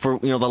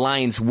the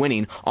Lions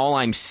winning. All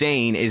I'm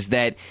saying is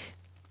that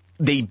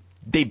they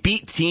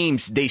beat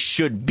teams they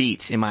should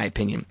beat, in my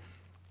opinion.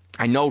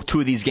 I know 2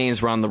 of these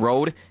games were on the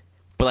road,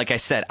 but like I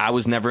said, I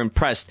was never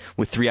impressed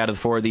with 3 out of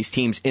the 4 of these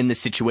teams in the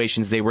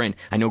situations they were in.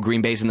 I know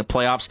Green Bay's in the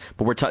playoffs,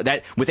 but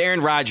that with Aaron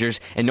Rodgers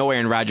and no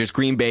Aaron Rodgers,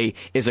 Green Bay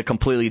is a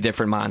completely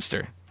different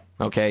monster.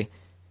 Okay?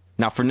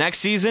 Now for next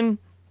season's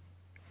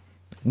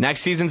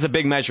a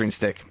big measuring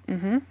stick.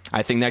 Mm-hmm.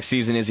 I think next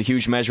season is a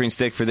huge measuring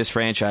stick for this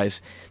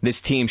franchise.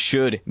 This team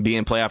should be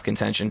in playoff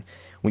contention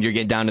when you're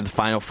getting down to the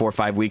final 4 or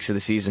 5 weeks of the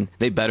season.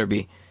 They better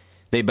be.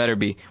 They better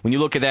be. When you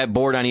look at that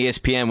board on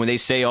ESPN, when they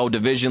say,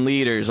 division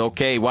leaders,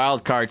 okay,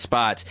 wild card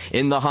spots,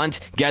 in the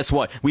hunt, guess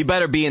what? We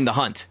better be in the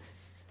hunt.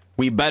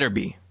 We better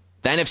be.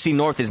 The NFC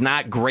North is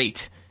not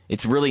great.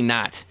 It's really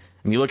not.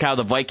 I mean, you look how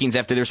the Vikings,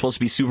 after they're supposed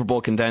to be Super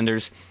Bowl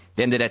contenders,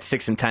 they ended at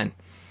 6-10.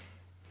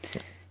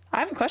 I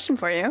have a question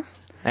for you.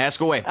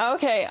 Ask away.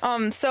 Okay,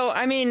 so,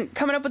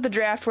 coming up with the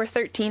draft, we're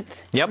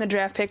 13th in the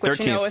draft pick, which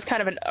 13th. Is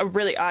kind of a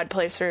really odd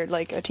place for,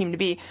 a team to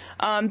be.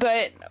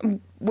 But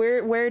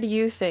where do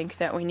you think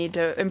that we need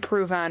to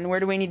improve on? Where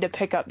do we need to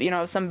pick up,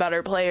 some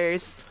better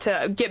players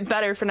to get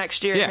better for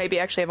next year and maybe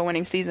actually have a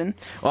winning season?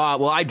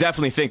 Well, I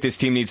definitely think this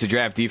team needs to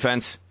draft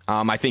defense.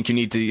 I think you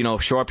need to,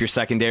 shore up your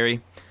secondary.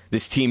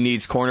 This team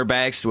needs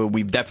cornerbacks.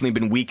 We've definitely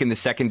been weak in the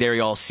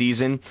secondary all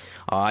season.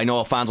 I know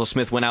Alfonso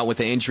Smith went out with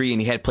an injury, and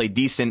he had played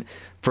decent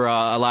for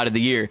a lot of the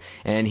year,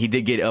 and he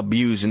did get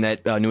abused in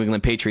that New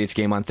England Patriots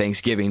game on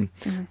Thanksgiving.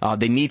 Mm-hmm.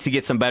 They need to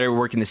get some better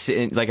work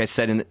like I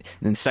said, in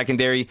the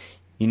secondary.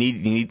 You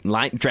need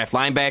draft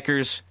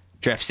linebackers,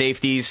 draft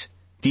safeties,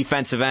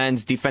 defensive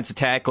ends, defensive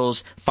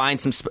tackles. Find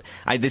some.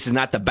 This is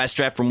not the best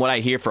draft from what I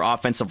hear for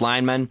offensive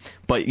linemen,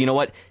 but you know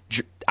what?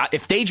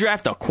 If they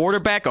draft a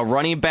quarterback, a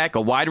running back,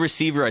 a wide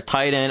receiver, a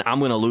tight end, I'm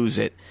going to lose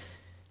it.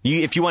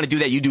 If you want to do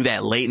that, you do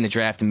that late in the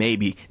draft,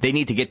 maybe. They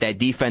need to get that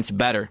defense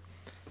better.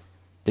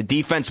 The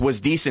defense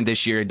was decent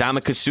this year.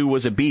 Ndamukong Suh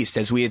was a beast,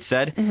 as we had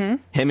said. Mm-hmm.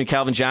 Him and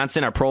Calvin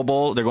Johnson are Pro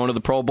Bowl. They're going to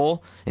the Pro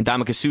Bowl. And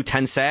Ndamukong Suh,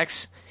 10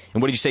 sacks.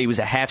 And what did you say? He was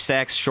a half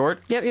sack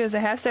short? Yep, he was a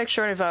half sack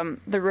short of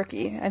the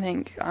rookie, I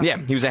think. Yeah,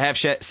 he was a half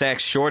sack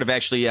short of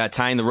actually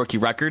tying the rookie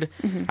record,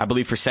 I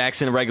believe, for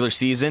sacks in a regular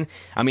season.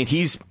 I mean,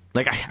 he's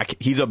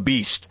a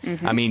beast.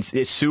 Mm-hmm. I mean,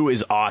 Suh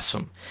is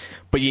awesome.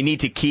 But you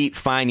need to keep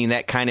finding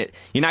that kind of...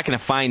 You're not going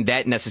to find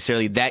that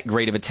necessarily that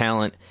great of a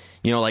talent,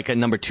 like a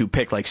number 2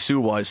 pick like Suh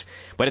was.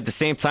 But at the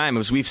same time,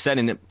 as we've said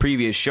in the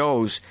previous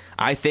shows,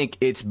 I think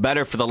it's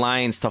better for the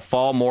Lions to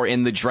fall more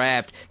in the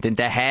draft than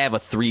to have a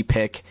 3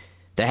 pick,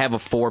 to have a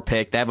 4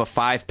 pick, to have a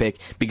 5 pick,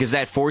 because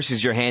that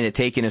forces your hand to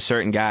take in a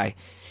certain guy.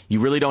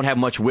 You really don't have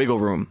much wiggle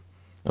room.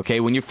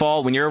 Okay, when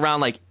you're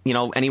around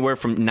anywhere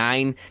from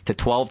 9 to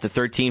 12 to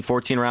 13,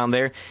 14 around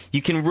there,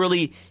 you can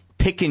really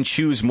pick and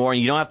choose more,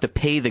 and you don't have to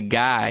pay the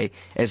guy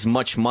as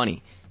much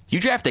money. You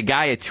draft a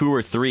guy at 2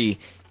 or 3,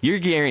 you're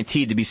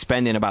guaranteed to be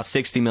spending about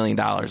 $60 million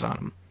on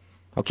him.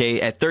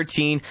 Okay, at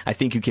 13, I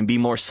think you can be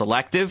more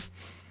selective.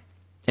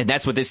 And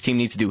that's what this team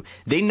needs to do.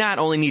 They not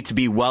only need to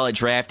be well at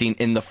drafting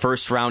in the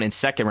first round and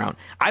second round.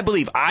 I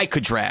believe I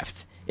could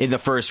draft in the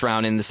first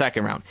round and the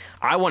second round.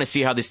 I want to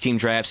see how this team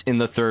drafts in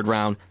the third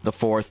round, the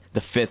fourth, the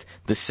fifth,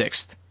 the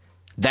sixth.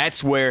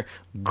 That's where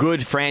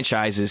good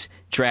franchises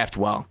draft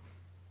well.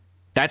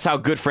 That's how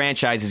good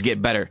franchises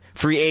get better.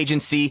 Free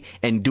agency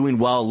and doing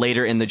well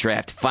later in the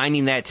draft.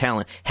 Finding that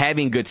talent.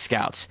 Having good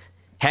scouts.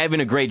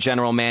 Having a great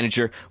general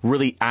manager.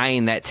 Really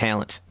eyeing that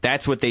talent.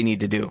 That's what they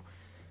need to do.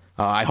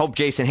 I hope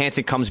Jason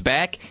Hanson comes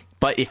back,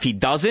 but if he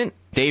doesn't,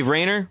 Dave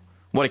Rayner,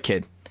 what a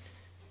kid.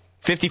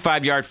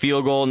 55-yard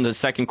field goal in the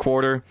second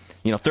quarter,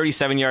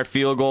 37-yard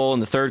field goal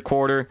in the third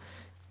quarter.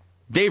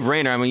 Dave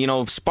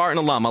Rayner, Spartan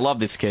alum, I love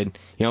this kid.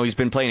 He's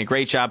been playing a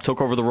great job,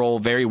 took over the role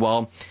very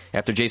well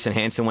after Jason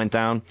Hanson went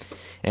down.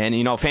 And,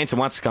 if Hanson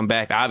wants to come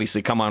back,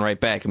 obviously come on right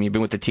back. You've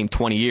been with the team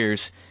 20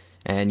 years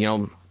and,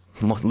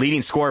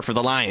 leading scorer for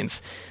the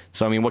Lions.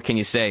 So, what can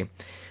you say?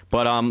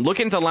 But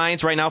looking at the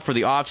Lions right now for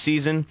the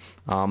offseason,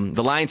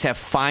 the Lions have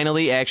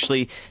finally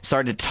actually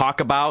started to talk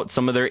about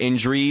some of their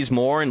injuries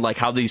more and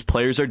how these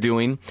players are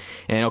doing.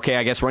 And,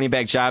 I guess running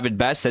back Javid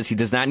Best says he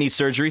does not need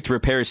surgery to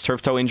repair his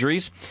turf toe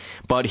injuries,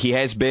 but he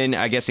has been,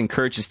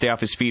 encouraged to stay off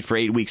his feet for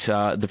 8 weeks,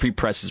 the Free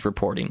Press is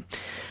reporting.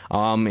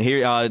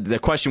 Here, the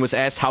question was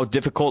asked, how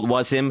difficult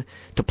was him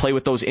to play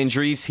with those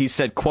injuries? He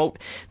said, quote,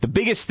 "The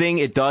biggest thing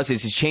it does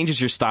is it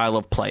changes your style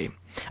of play.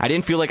 I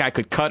didn't feel like I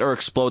could cut or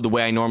explode the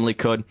way I normally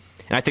could."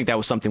 And I think that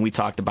was something we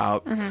talked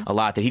about a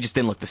lot, that he just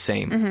didn't look the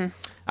same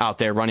out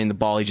there running the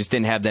ball. He just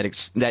didn't have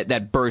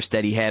that burst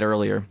that he had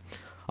earlier.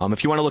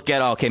 If you want to look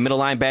at, middle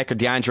linebacker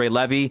DeAndre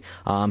Levy,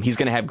 he's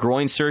going to have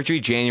groin surgery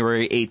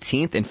January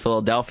 18th in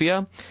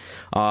Philadelphia.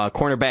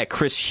 Cornerback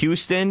Chris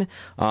Houston,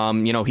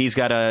 he's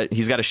got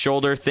a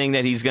shoulder thing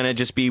that he's going to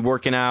just be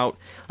working out.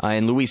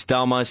 And Luis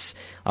Delmas,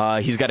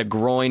 he's got a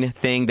groin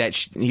thing that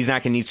he's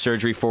not going to need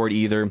surgery for it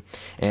either.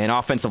 And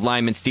offensive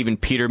lineman Steven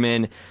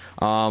Peterman,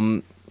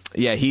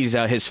 he's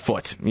his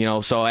foot.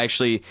 So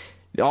actually,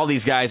 all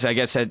these guys, I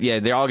guess,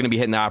 they're all going to be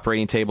hitting the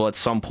operating table at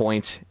some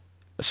point.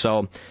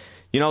 So,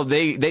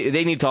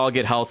 they need to all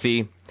get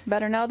healthy.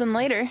 Better now than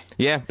later.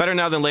 Yeah, better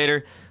now than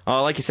later.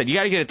 Like you said, you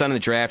got to get it done in the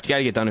draft. You got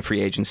to get it done in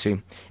free agency.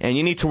 And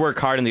you need to work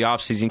hard in the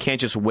offseason. You can't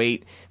just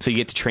wait till you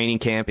get to training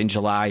camp in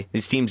July.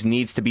 These teams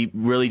needs to be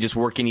really just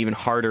working even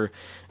harder,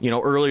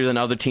 earlier than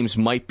other teams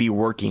might be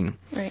working.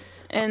 Right.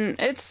 And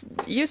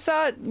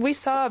we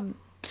saw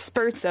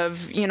spurts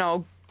of,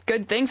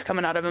 good things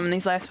coming out of them in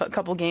these last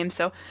couple games.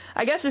 So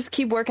I guess just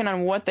keep working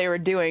on what they were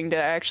doing to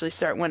actually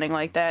start winning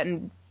like that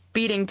and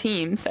beating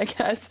teams, I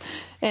guess.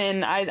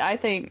 And I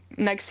think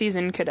next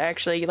season could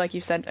actually, like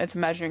you said, it's a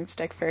measuring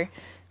stick for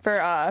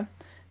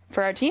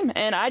our team.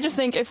 And I just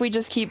think if we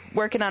just keep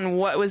working on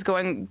what was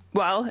going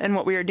well and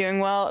what we were doing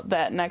well,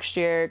 that next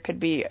year could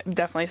be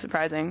definitely a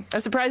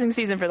surprising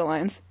season for the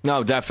Lions.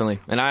 No, definitely.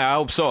 And I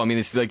hope so. I mean,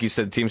 it's, like you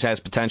said, the team has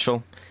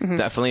potential. Mm-hmm.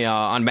 Definitely.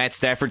 On Matt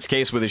Stafford's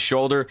case with his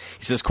shoulder,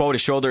 he says, quote,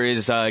 his shoulder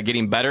is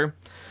getting better.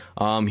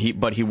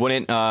 But he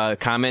wouldn't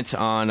comment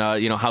on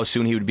how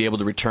soon he would be able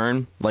to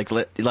return. Like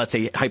let's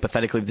say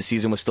hypothetically if the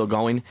season was still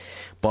going.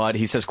 But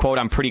he says, quote,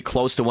 I'm pretty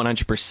close to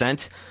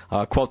 100%.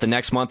 Quote, the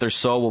next month or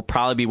so will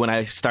probably be when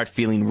I start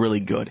feeling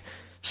really good.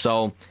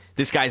 So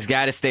this guy's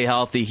got to stay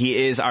healthy.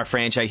 He is our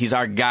franchise. He's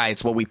our guy.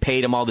 It's what we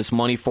paid him all this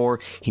money for.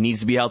 He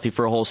needs to be healthy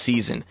for a whole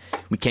season.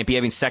 We can't be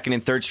having second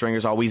and third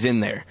stringers always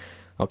in there.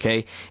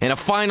 Okay, and a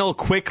final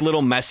quick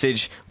little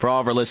message for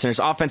all of our listeners.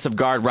 Offensive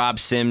guard Rob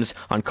Sims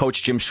on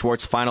Coach Jim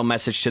Schwartz's final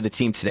message to the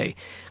team today.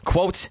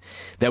 Quote,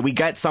 that we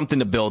got something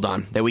to build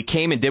on, that we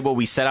came and did what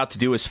we set out to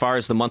do as far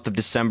as the month of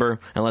December,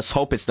 and let's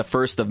hope it's the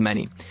first of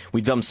many.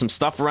 We've done some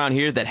stuff around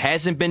here that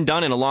hasn't been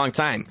done in a long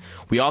time.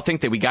 We all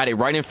think that we got it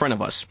right in front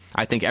of us.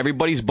 I think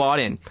everybody's bought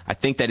in. I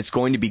think that it's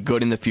going to be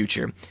good in the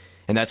future.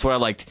 And that's what I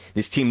liked.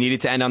 This team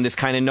needed to end on this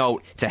kind of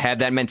note, to have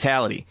that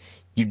mentality.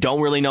 You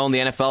don't really know in the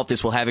NFL if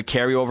this will have a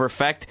carryover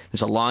effect.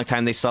 There's a long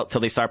time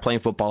till they start playing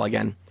football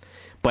again.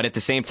 But at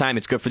the same time,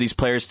 it's good for these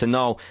players to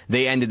know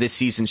they ended this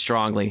season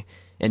strongly.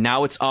 And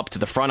now it's up to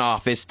the front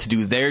office to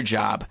do their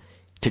job,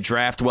 to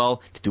draft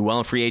well, to do well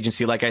in free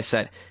agency, like I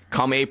said.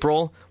 Come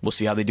April, we'll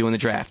see how they do in the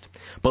draft.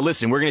 But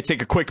listen, we're going to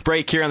take a quick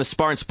break here on the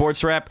Spartan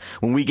Sports Wrap.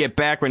 When we get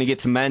back, we're going to get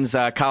to men's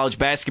college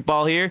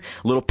basketball here.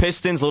 Little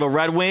Pistons, little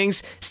Red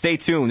Wings. Stay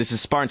tuned. This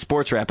is Spartan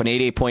Sports Wrap on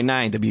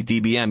 88.9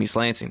 WDBM East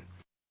Lansing.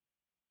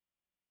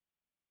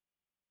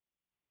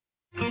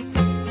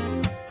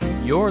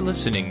 You're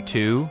listening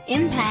to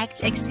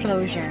Impact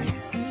Exposure.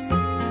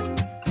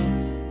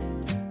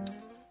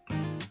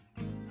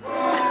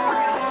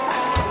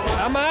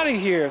 I'm out of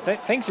here.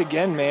 Thanks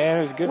again, man.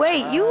 It was good.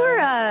 Wait, time. you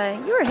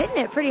were hitting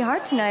it pretty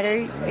hard tonight.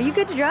 Are you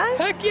good to drive?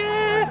 Heck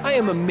yeah! I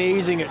am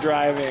amazing at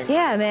driving.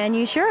 Yeah, man.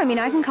 You sure? I mean,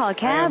 I can call a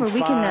cab, or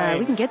we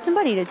can get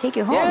somebody to take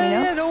you home.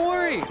 Yeah, don't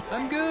worry.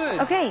 I'm good.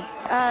 Okay.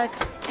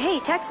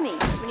 Hey, text me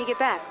when you get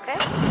back. Okay?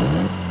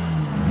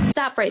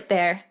 Stop right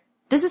there.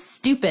 This is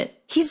stupid.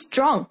 He's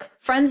drunk.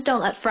 Friends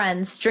don't let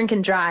friends drink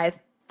and drive.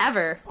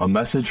 Ever. A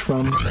message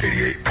from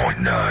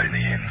 88.9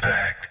 The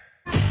Impact.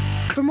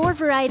 For more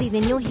variety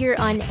than you'll hear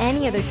on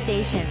any other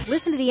station,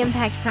 listen to the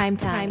Impact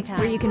Primetime,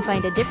 where you can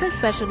find a different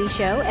specialty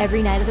show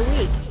every night of the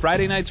week.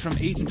 Friday nights from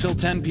 8 until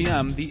 10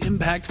 p.m., the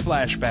Impact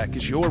Flashback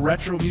is your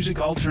retro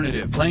music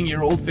alternative, playing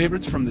your old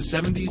favorites from the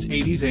 70s,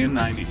 80s, and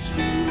 90s.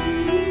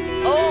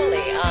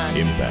 Only on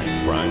Impact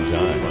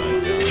Primetime.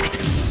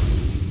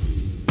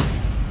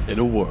 In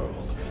a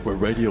world where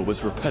radio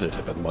was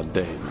repetitive and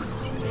mundane,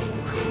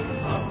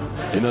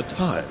 in a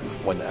time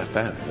when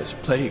FM is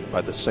plagued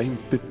by the same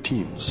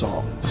 15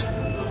 songs,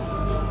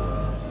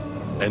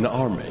 an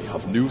army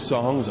of new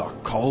songs are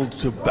called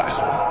to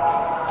battle,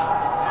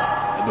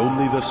 and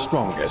only the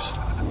strongest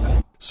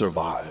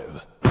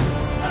survive.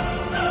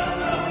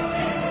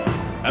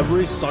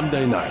 Every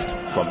Sunday night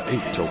from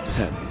 8 till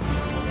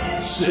 10,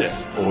 Sit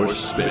or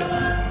Spin,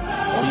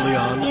 only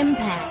on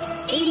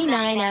Impact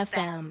 89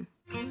 FM.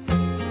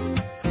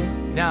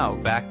 Now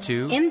back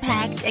to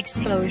Impact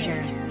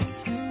Exposure.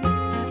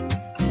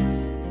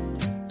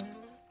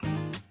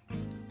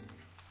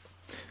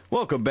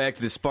 Welcome back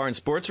to the Spartan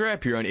Sports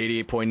Wrap here on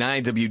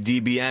 88.9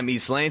 WDBM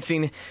East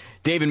Lansing.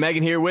 Dave and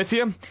Megan here with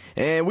you,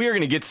 and we are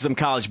going to get to some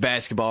college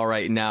basketball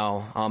right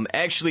now.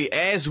 Actually,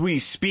 as we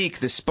speak,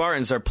 the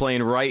Spartans are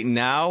playing right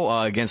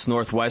now against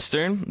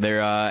Northwestern.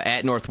 They're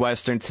at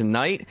Northwestern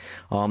tonight.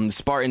 The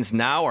Spartans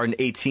now are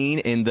 18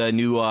 in the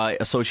new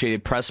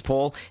Associated Press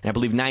poll, and I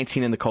believe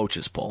 19 in the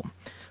coaches poll.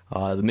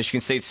 The Michigan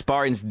State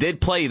Spartans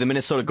did play the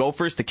Minnesota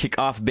Gophers to kick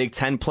off Big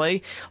Ten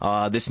play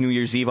this New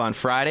Year's Eve on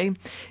Friday,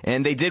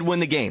 and they did win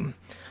the game.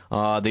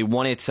 They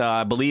won it,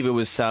 I believe it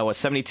was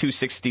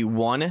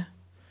 72-61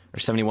 or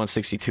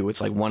 71-62.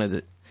 It's like one of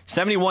the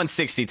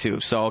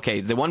 71-62. So,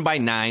 okay, they won by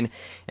 9,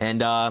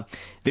 and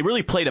they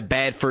really played a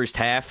bad first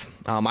half.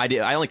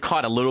 I only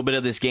caught a little bit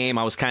of this game.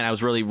 I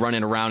was really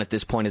running around at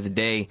this point of the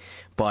day,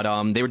 but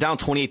they were down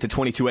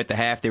 28-22 at the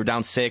half. They were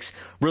down 6.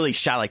 Really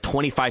shot like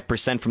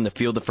 25% from the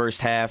field the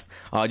first half.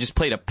 Just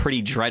played a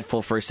pretty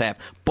dreadful first half,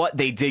 but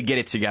they did get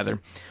it together.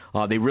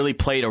 They really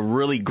played a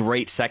really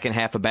great second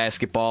half of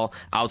basketball,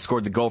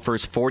 outscored the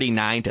Gophers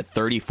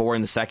 49-34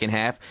 in the second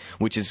half,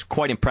 which is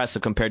quite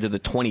impressive compared to the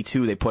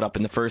 22 they put up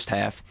in the first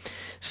half.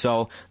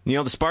 So,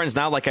 the Spartans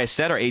now, like I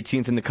said, are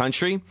 18th in the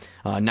country,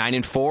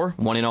 9-4,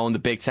 1-0 in the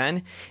Big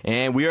Ten,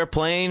 and we're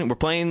playing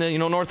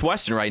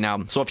Northwestern right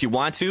now. So if you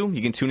want to,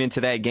 you can tune into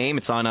that game.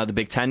 It's on the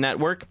Big Ten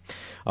Network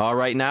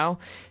right now.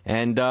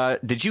 And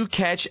did you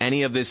catch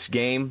any of this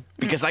game?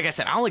 Because, like I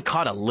said, I only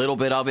caught a little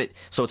bit of it,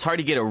 so it's hard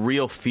to get a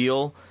real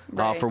feel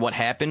for what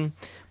happened.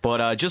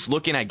 But just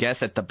looking, I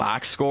guess, at the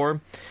box score,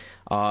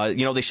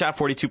 they shot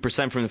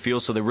 42% from the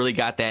field, so they really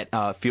got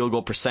that field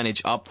goal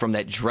percentage up from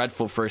that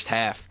dreadful first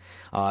half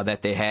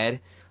that they had.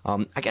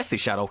 I guess they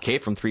shot okay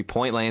from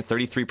three-point land,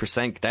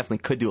 33%. Definitely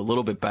could do a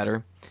little bit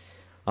better.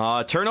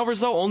 Turnovers,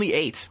 though, only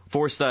 8.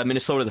 Forced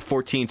Minnesota to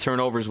 14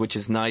 turnovers, which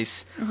is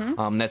nice.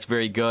 Mm-hmm. That's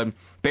very good.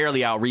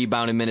 Barely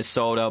out-rebounded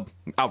Minnesota.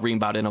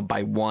 Out-rebounded them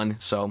by 1,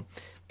 so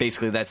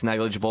basically that's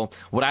negligible.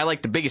 What I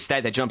like, the biggest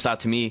stat that jumps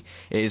out to me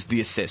is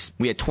the assists.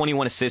 We had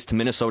 21 assists to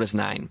Minnesota's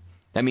 9.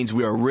 That means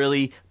we are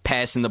really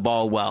passing the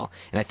ball well,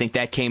 and I think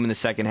that came in the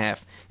second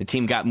half. The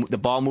team got the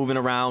ball moving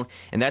around,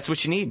 and that's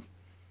what you need.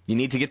 You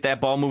need to get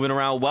that ball moving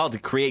around well to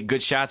create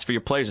good shots for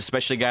your players,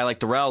 especially a guy like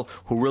Darrell,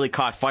 who really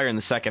caught fire in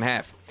the second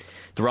half.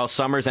 Darrell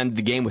Summers ended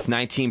the game with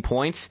 19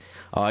 points,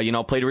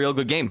 played a real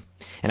good game.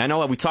 And I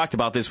know we talked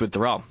about this with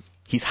Darrell.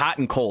 He's hot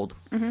and cold.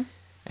 Mm-hmm.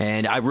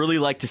 And I really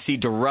like to see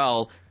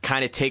Darrell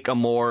kind of take a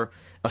more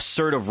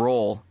assertive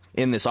role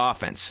in this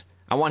offense.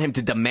 I want him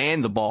to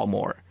demand the ball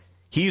more.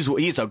 He's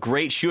a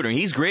great shooter.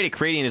 He's great at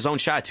creating his own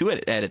shot, too,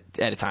 at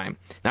a time.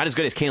 Not as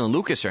good as Kalen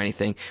Lucas or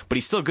anything, but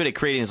he's still good at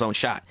creating his own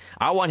shot.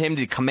 I want him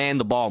to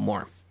command the ball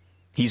more.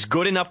 He's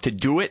good enough to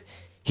do it.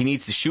 He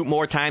needs to shoot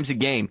more times a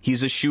game.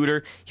 He's a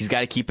shooter. He's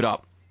got to keep it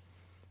up.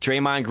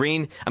 Draymond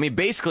Green,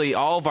 basically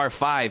all of our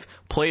 5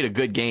 played a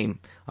good game.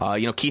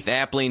 Keith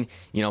Appling,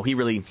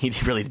 he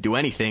didn't really do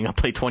anything. I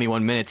played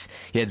 21 minutes.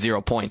 He had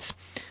 0 points.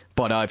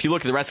 But if you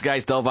look at the rest of the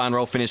guys, Delvon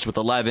Rowe finished with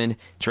 11.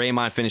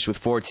 Draymond finished with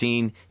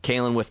 14.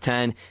 Kalen with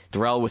 10.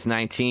 Darrell with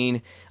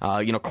 19.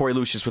 Corey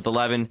Lucius with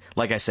 11.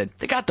 Like I said,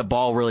 they got the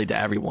ball really to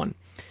everyone.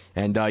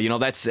 And,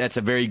 that's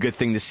a very good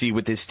thing to see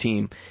with this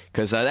team,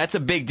 because that's a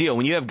big deal.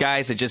 When you have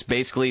guys that just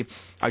basically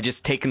are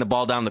just taking the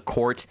ball down the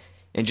court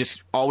and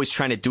just always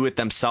trying to do it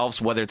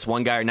themselves, whether it's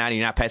one guy or not, and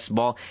you're not passing the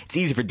ball, it's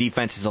easy for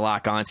defenses to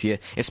lock onto you,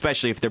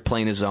 especially if they're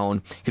playing a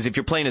zone. Because if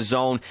you're playing a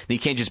zone, then you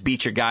can't just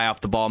beat your guy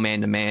off the ball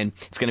man-to-man.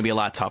 It's going to be a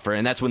lot tougher,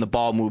 and that's when the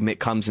ball movement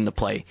comes into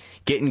play.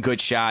 Getting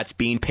good shots,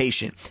 being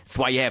patient. That's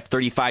why you have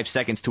 35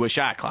 seconds to a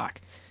shot clock,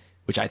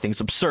 which I think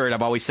is absurd.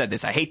 I've always said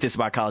this. I hate this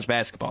about college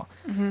basketball.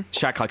 Mm-hmm.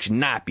 Shot clock should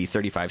not be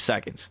 35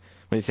 seconds.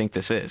 What do you think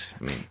this is?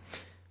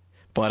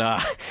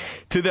 But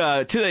to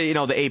the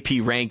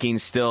AP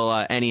rankings still,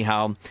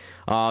 anyhow.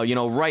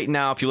 Right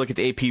now, if you look at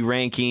the AP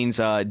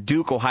rankings,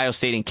 Duke, Ohio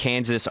State, and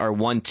Kansas are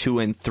 1, 2,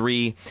 and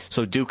 3.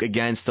 So Duke,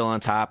 again, still on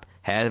top.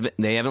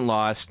 They haven't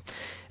lost.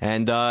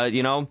 And,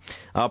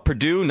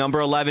 Purdue,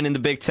 number 11 in the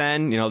Big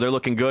Ten. They're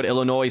looking good.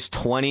 Illinois is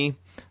 20.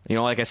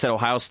 Like I said,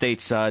 Ohio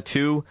State's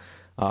 2.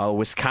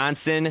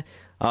 Wisconsin,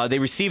 they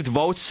received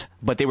votes,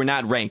 but they were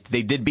not ranked.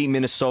 They did beat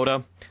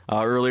Minnesota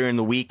earlier in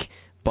the week,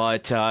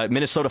 but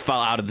Minnesota fell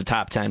out of the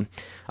top 10.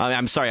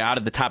 Out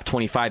of the top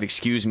 25,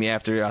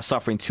 after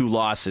suffering 2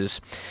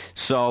 losses.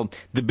 So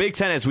the Big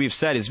Ten, as we've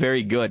said, is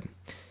very good.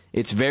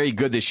 It's very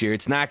good this year.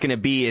 It's not going to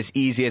be as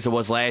easy as it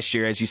was last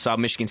year, as you saw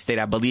Michigan State,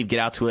 I believe, get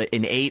out to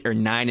an 8 or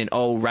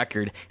 9-0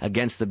 record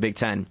against the Big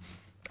Ten.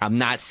 I'm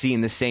not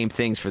seeing the same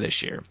things for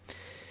this year.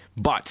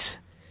 But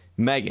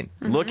Megan,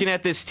 looking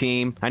at this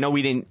team, I know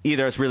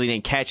either of us really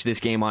didn't catch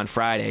this game on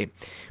Friday,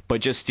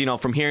 but just,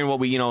 from hearing what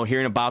we,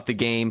 hearing about the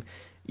game,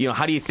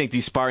 how do you think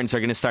these Spartans are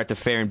going to start to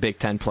fare in Big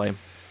Ten play?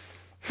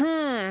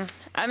 From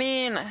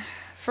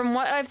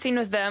what I've seen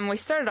with them, we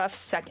started off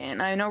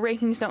second. I know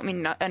rankings don't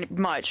mean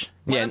much.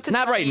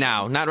 Not right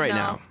now.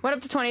 Went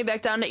up to 20,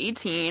 back down to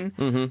 18.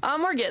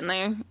 Mm-hmm. We're getting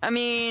there.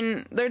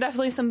 There are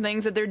definitely some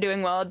things that they're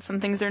doing well, some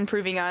things they're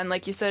improving on.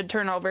 Like you said,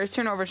 turnovers.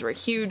 Turnovers were a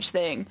huge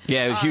thing.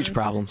 Yeah, it was a huge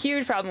problem.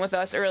 Huge problem with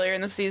us earlier in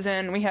the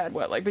season. We had,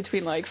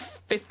 between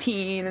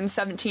 15 and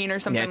 17 or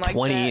something like that.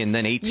 20 and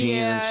then 18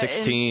 and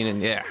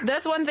 16. And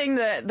that's one thing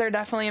that they're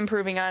definitely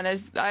improving on,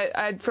 is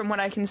I from what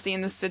I can see in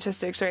the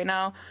statistics right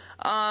now.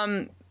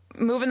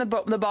 Moving the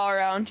ball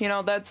around,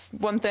 that's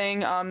one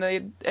thing.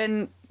 They're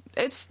getting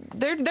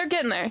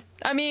there.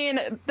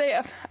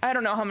 I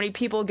don't know how many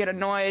people get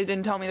annoyed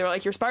and tell me they're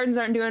like, your Spartans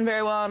aren't doing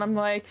very well, and I'm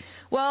like,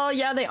 well,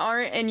 yeah, they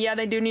aren't, and yeah,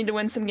 they do need to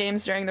win some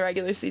games during the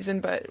regular season,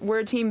 but we're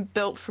a team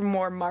built for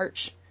more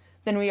March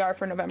than we are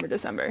for November,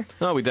 December.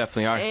 Oh, we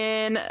definitely are.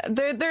 And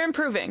they're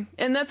improving,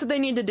 and that's what they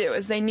need to do,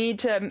 is they need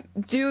to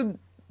do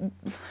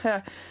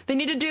they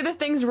need to do the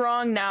things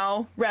wrong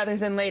now rather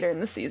than later in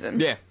the season.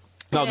 Yeah.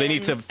 No, they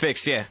need to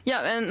fix, yeah.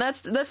 Yeah, and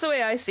that's the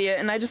way I see it.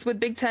 And I just, with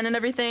Big Ten and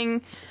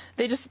everything,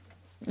 they just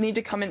need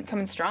to come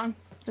in strong.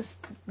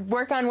 Just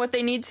work on what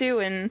they need to,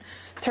 and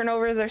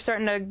turnovers are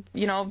starting to,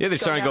 they're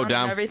starting to go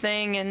down and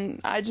everything. And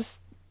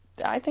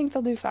I think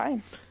they'll do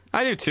fine.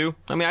 I do too.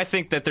 I mean, I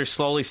think that they're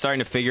slowly starting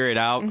to figure it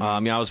out.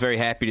 I was very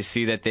happy to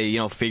see that they,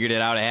 figured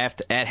it out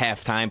at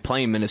halftime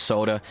playing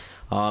Minnesota.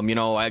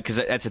 Because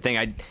that's the thing.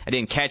 I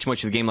didn't catch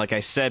much of the game, like I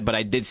said, but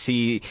I did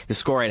see the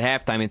score at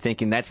halftime and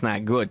thinking that's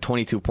not good.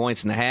 22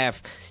 points in the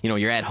half.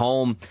 You're at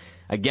home.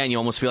 Again, you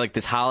almost feel like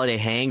this holiday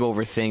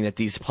hangover thing that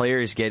these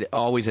players get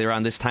always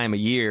around this time of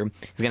year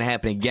is going to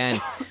happen again.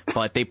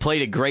 But they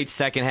played a great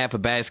second half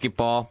of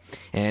basketball,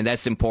 and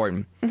that's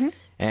important.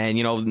 And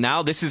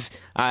now this is,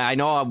 I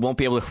know we won't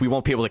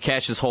be able to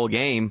catch this whole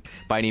game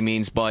by any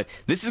means, but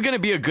this is going to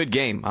be a good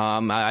game.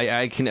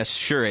 I can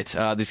assure it.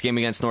 This game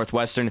against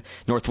Northwestern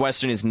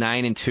is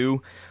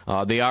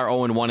 9-2. They are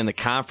 0-1 in the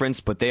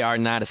conference, but they are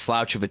not a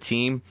slouch of a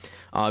team.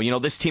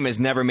 This team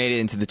has never made it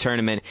into the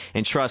tournament,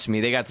 and trust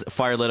me, they got the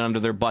fire lit under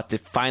their butt to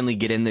finally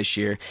get in this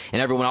year.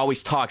 And everyone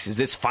always talks, is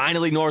this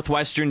finally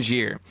Northwestern's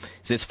year?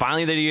 Is this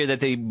finally the year that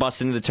they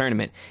bust into the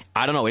tournament?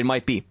 I don't know. It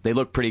might be. They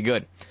look pretty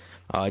good.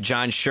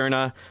 John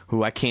Scherna,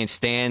 who I can't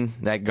stand,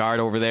 that guard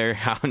over there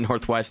out in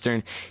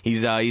Northwestern.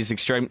 He's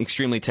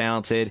extremely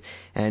talented,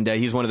 and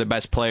he's one of the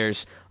best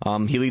players.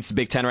 He leads the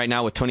Big Ten right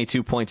now with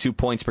 22.2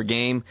 points per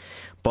game,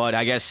 but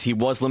I guess he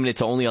was limited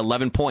to only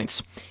 11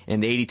 points in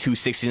the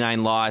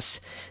 82-69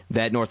 loss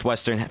that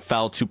Northwestern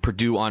fell to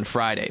Purdue on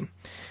Friday.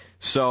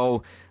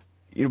 So,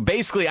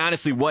 basically,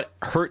 honestly, what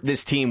hurt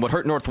this team, what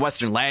hurt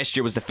Northwestern last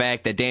year was the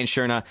fact that Dan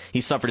Scherna, he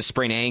suffered a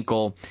sprained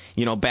ankle,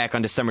 back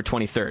on December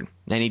 23rd.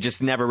 And he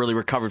just never really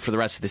recovered for the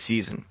rest of the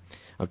season.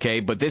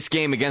 Okay, but this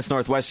game against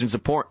Northwestern is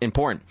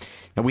important.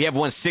 Now, we have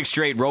won 6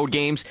 straight road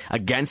games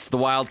against the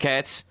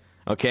Wildcats.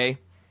 Okay?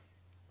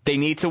 They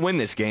need to win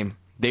this game.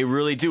 They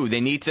really do.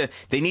 They need to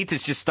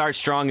just start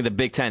strong in the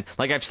Big Ten.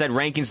 Like I've said,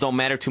 rankings don't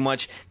matter too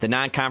much. The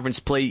non-conference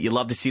play, you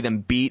love to see them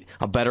beat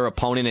a better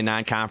opponent in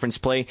non-conference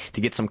play to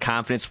get some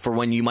confidence for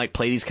when you might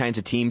play these kinds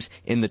of teams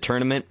in the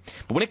tournament.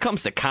 But when it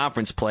comes to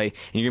conference play,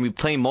 and you're going to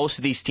be playing most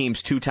of these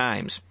teams 2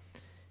 times,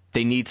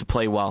 they need to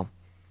play well.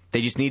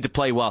 They just need to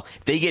play well.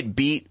 If they get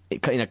beat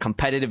in a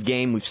competitive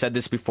game, we've said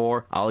this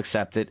before, I'll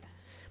accept it.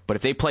 But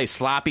if they play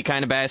sloppy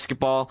kind of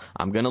basketball,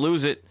 I'm going to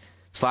lose it.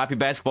 Sloppy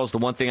basketball is the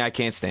one thing I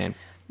can't stand.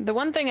 The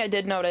one thing I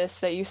did notice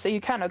that you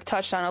kind of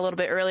touched on a little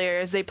bit earlier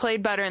is they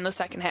played better in the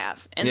second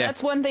half. And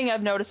that's one thing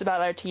I've noticed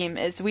about our team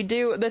is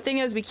the thing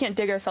is we can't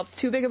dig ourselves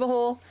too big of a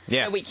hole.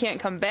 Yeah. We can't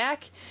come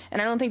back.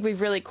 And I don't think we've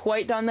really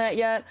quite done that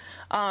yet.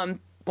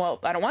 Well,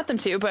 I don't want them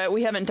to, but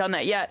we haven't done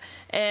that yet.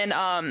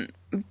 And,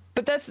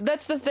 but that's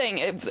the thing.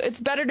 It's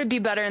better to be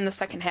better in the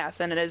second half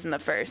than it is in the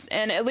first.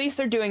 And at least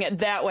they're doing it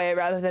that way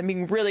rather than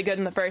being really good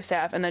in the first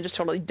half and then just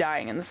totally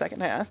dying in the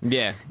second half.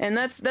 Yeah. And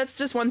that's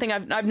just one thing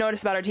I've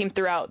noticed about our team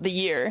throughout the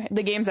year,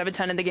 the games I've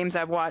attended, the games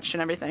I've watched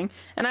and everything.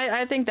 And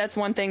I think that's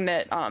one thing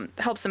that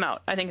helps them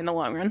out, I think, in the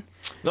long run.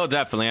 No,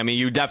 definitely. I mean,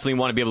 you definitely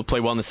want to be able to play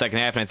well in the second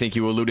half, and I think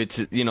you alluded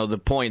to, the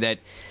point that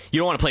you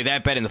don't want to play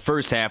that bad in the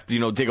first half,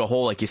 dig a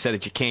hole, like you said,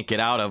 that you can't get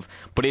out of.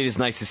 But it is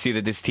nice to see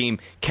that this team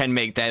can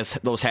make those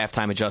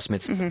halftime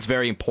adjustments. Mm-hmm. It's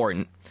very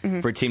important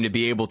for a team to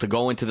be able to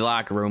go into the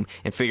locker room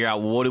and figure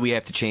out, what do we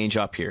have to change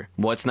up here?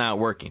 What's not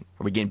working?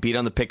 Are we getting beat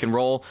on the pick and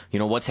roll?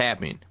 What's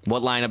happening?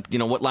 What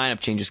lineup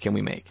changes can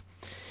we make?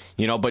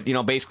 But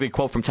basically,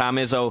 quote from Tom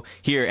Izzo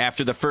here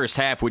after the first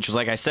half, which was,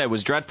 like I said,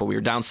 was dreadful. We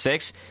were down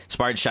 6.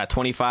 Spartans shot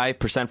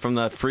 25%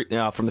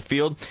 from the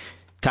field.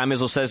 Tom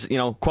Izzo says,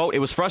 quote, "It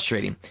was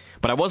frustrating,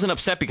 but I wasn't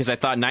upset because I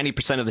thought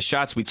 90% of the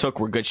shots we took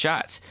were good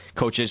shots."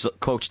 Coach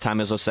Tom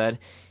Izzo said.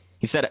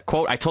 He said,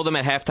 quote, "I told them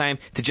at halftime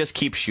to just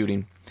keep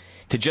shooting.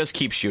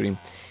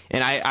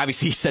 And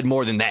obviously he said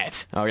more than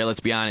that. Oh yeah, let's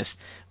be honest.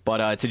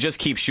 But to just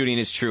keep shooting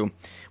is true.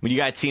 When you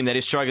got a team that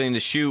is struggling to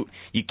shoot,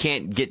 you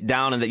can't get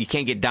down on that. You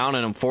can't get down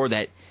on them for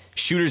that.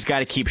 Shooters got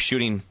to keep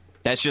shooting.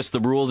 That's just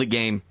the rule of the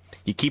game.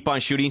 You keep on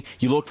shooting.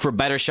 You look for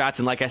better shots,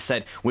 and like I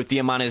said, with the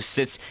amount of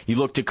assists, you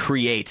look to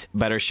create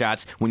better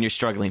shots when you're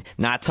struggling.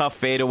 Not tough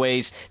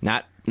fadeaways,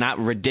 not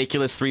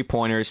ridiculous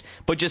three-pointers,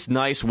 but just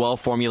nice,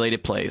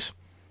 well-formulated plays.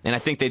 And I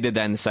think they did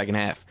that in the second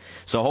half.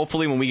 So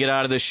hopefully, when we get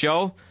out of this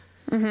show,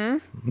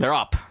 they're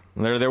up.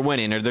 They're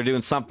winning, or they're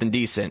doing something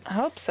decent. I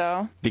hope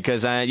so.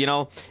 Because,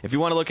 if you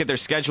want to look at their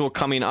schedule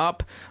coming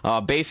up,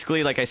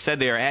 basically, like I said,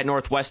 they are at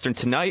Northwestern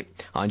tonight.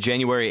 On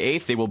January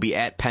 8th, they will be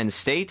at Penn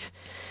State.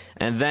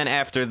 And then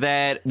after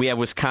that, we have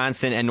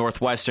Wisconsin and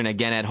Northwestern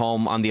again at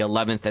home on the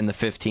 11th and the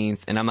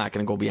 15th. And I'm not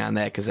going to go beyond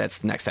that because that's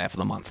the next half of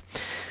the month.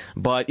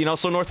 But,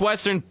 so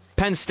Northwestern,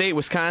 Penn State,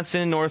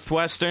 Wisconsin,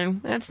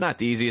 Northwestern, that's not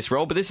the easiest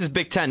road. But this is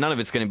Big Ten. None of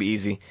it's going to be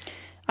easy.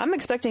 I'm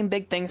expecting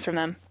big things from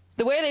them.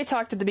 The way they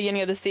talked at the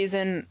beginning of the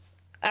season,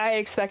 I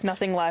expect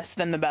nothing less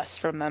than the best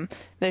from them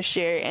this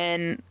year.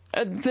 And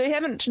they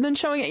haven't been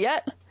showing it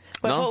yet.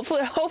 But No?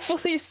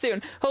 hopefully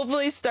soon.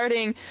 Hopefully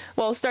starting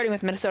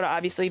with Minnesota,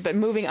 obviously, but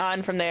moving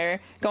on from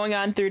there, going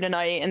on through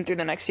tonight and through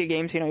the next few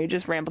games. You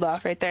just rambled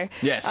off right there.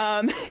 Yes.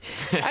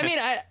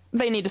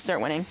 They need to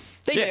start winning.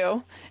 They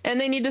do. And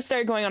they need to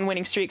start going on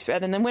winning streaks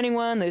rather than winning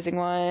one, losing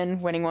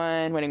one, winning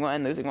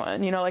one, losing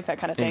one. Like that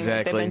kind of thing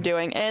that they've been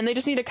doing. And they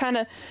just need to kind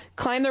of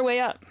climb their way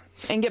up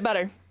and get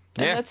better.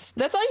 And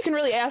that's all you can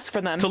really ask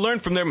from them. To learn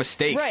from their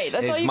mistakes, right?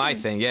 That's is my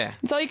thing. Yeah,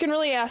 that's all you can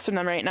really ask from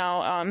them right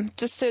now.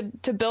 Just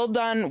to build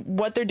on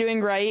what they're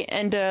doing right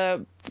and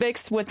to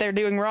fix what they're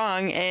doing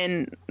wrong.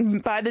 And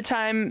by the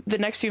time the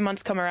next few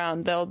months come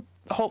around, they'll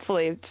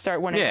hopefully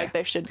start winning like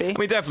they should be. I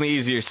mean, definitely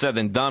easier said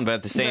than done, but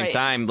at the same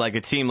time, like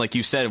a team, like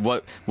you said,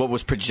 what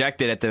was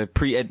projected at the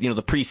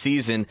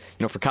preseason,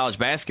 for college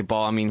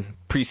basketball. I mean,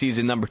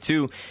 preseason number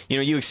 2,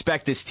 you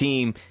expect this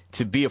team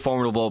to be a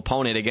formidable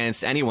opponent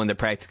against anyone they're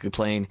practically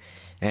playing.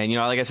 And,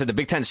 like I said, the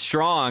Big Ten's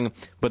strong,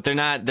 but they're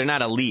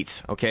not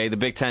elite, okay? The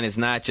Big Ten is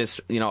not just,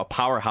 a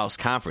powerhouse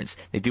conference.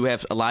 They do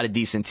have a lot of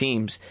decent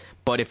teams.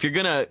 But if you're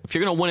gonna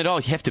win it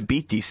all, you have to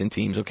beat decent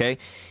teams, okay?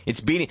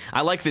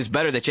 I like this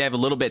better that you have a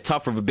little bit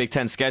tougher of a Big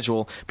Ten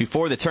schedule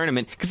before the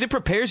tournament because it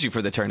prepares you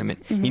for the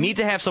tournament. Mm-hmm. You need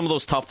to have some of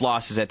those tough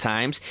losses at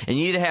times, and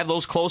you need to have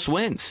those close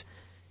wins.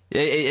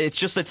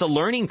 It's a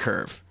learning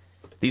curve.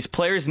 These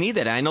players need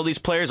that. I know these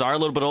players are a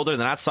little bit older.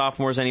 They're not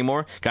sophomores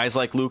anymore. Guys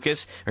like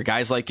Lucas or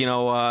guys like,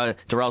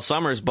 Darrell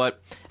Summers.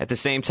 But at the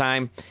same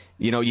time,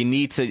 you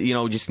need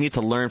to, just need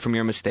to learn from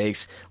your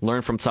mistakes,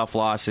 learn from tough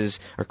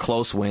losses or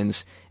close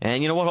wins.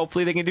 And you know what?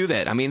 Hopefully they can do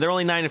that. I mean, they're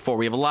only 9-4.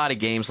 We have a lot of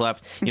games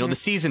left. The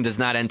season does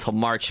not end until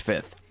March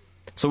 5th.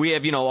 So we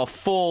have, a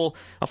full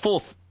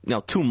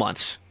 2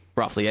 months,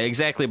 roughly.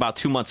 Exactly about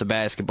 2 months of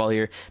basketball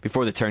here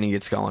before the tourney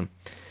gets going.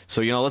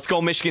 So, let's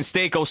go Michigan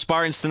State, go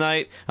Spartans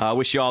tonight.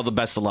 Wish you all the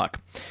best of luck.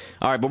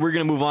 All right, but we're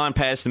going to move on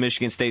past the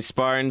Michigan State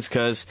Spartans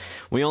because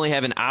we only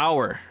have an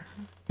hour.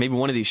 Maybe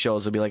one of these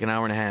shows will be like an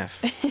hour and a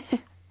half.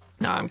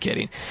 No, I'm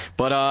kidding.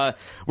 But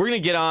we're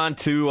going to get on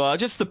to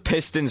just the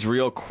Pistons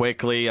real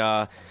quickly.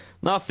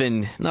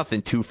 Nothing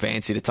too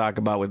fancy to talk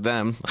about with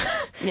them.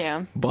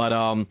 Yeah.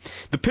 But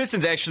the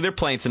Pistons, actually, they're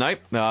playing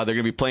tonight. They're going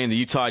to be playing the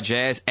Utah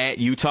Jazz at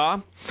Utah.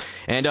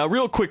 And a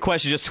real quick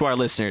question just to our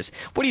listeners.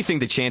 What do you think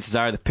the chances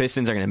are the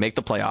Pistons are going to make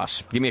the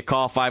playoffs? Give me a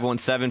call,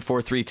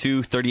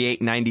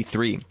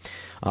 517-432-3893.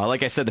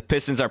 Like I said, the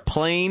Pistons are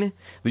playing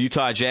the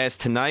Utah Jazz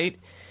tonight.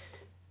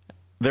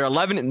 They're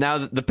 11. Now,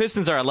 the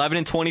Pistons are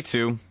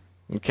 11-22.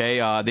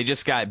 Okay, they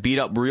just got beat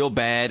up real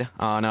bad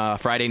on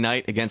Friday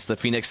night against the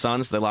Phoenix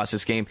Suns. They lost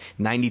this game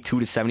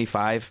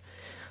 92-75.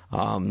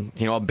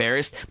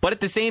 Embarrassed. But at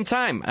the same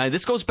time,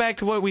 this goes back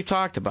to what we've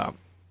talked about.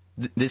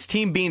 This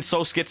team being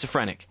so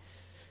schizophrenic.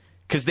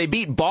 Because they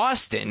beat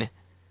Boston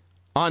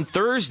on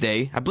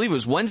Thursday. I believe it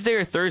was Wednesday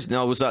or Thursday.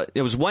 No,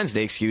 it was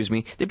Wednesday, excuse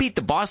me. They beat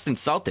the Boston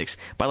Celtics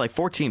by like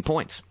 14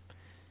 points.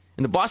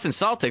 And the Boston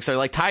Celtics are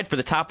like tied for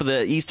the top of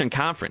the Eastern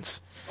Conference.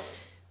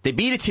 They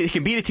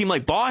can beat a team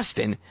like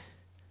Boston,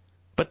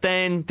 but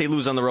then they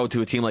lose on the road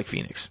to a team like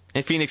Phoenix.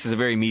 And Phoenix is a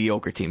very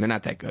mediocre team. They're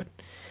not that good.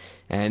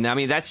 And, I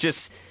mean, that's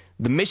just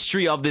the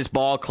mystery of this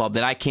ball club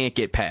that I can't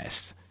get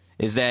past,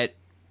 is that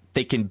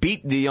they can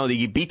beat,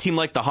 you beat a team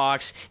like the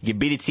Hawks, you can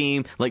beat a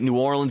team like New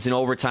Orleans in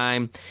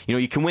overtime.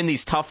 You can win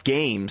these tough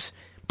games,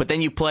 but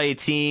then you play a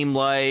team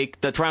like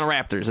the Toronto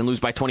Raptors and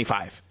lose by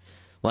 25.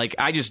 Like,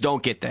 I just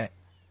don't get that.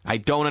 I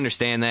don't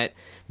understand that.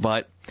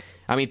 But,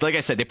 I mean, like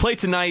I said, they play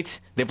tonight.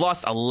 They've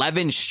lost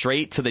 11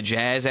 straight to the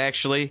Jazz,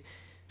 actually.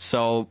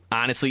 So,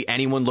 honestly,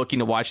 anyone looking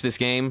to watch this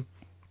game,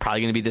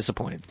 probably going to be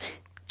disappointed.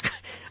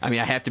 I mean,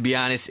 I have to be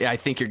honest. I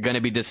think you're going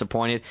to be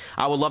disappointed.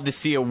 I would love to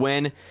see a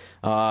win,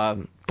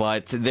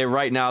 but they're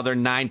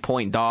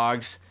 9-point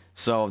dogs,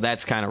 so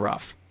that's kind of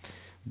rough.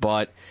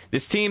 But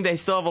this team, they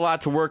still have a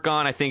lot to work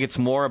on. I think it's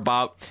more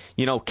about,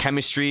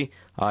 chemistry.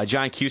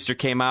 John Kuester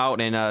came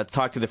out and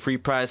talked to the Free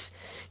Press,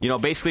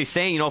 basically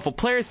saying, if a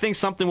player thinks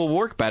something will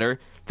work better,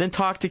 then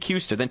talk to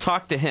Kuester, then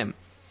talk to him.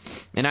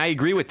 And I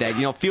agree with that.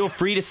 Feel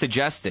free to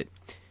suggest it.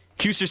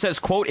 Kuester says,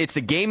 quote, "It's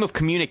a game of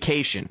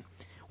communication.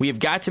 We have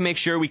got to make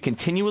sure we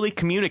continually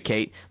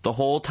communicate the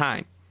whole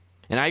time."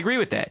 And I agree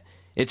with that.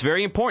 It's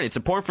very important. It's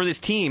important for this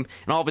team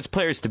and all of its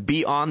players to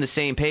be on the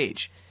same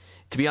page.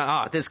 To be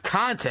on, this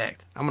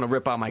contact. I'm going to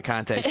rip out my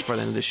contacts before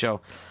the end of the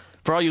show.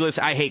 For all you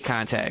listeners, I hate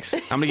contacts.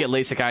 I'm going to get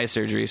LASIK eye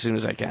surgery as soon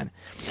as I can.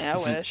 Yeah, I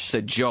wish. It's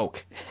a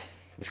joke.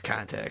 It's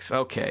contacts.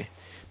 Okay.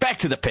 Back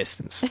to the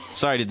Pistons.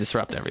 Sorry to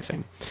disrupt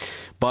everything.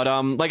 But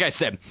like I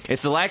said,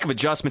 it's the lack of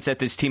adjustments that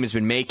this team has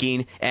been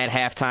making at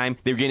halftime.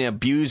 They were getting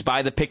abused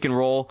by the pick and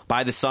roll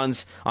by the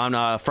Suns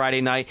on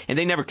Friday night, and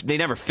they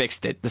never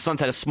fixed it. The Suns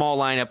had a small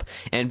lineup,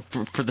 and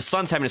for the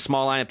Suns having a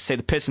small lineup to say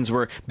the Pistons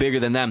were bigger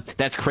than them,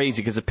 that's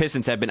crazy because the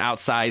Pistons have been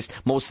outsized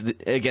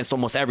against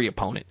almost every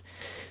opponent.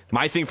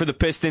 My thing for the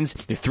Pistons,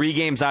 they're 3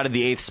 games out of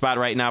the 8th spot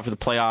right now for the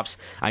playoffs.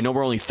 I know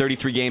we're only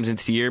 33 games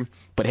into the year,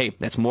 but hey,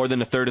 that's more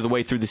than a third of the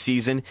way through the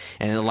season,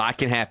 and a lot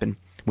can happen.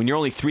 When you're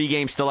only 3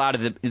 games still out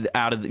of the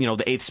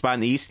 8th spot in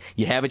the East,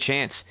 you have a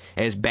chance.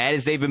 As bad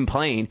as they've been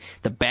playing,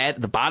 the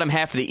bottom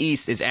half of the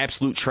East is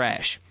absolute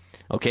trash.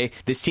 Okay,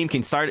 this team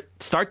can start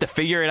to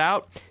figure it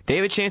out. They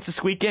have a chance to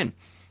squeak in,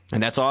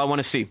 and that's all I want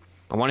to see.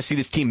 I want to see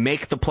this team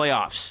make the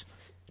playoffs.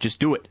 Just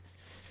do it.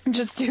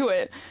 Just do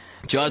it.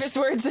 Famous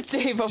words of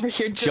Dave over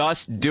here.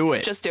 Just do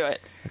it. Just do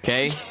it.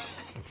 Okay.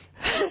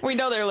 We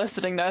know they're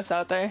listening to us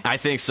out there. I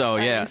think so,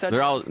 yeah.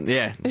 They're all,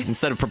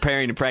 instead of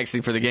preparing and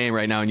practicing for the game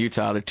right now in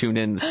Utah, they're tuned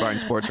in to the Spartan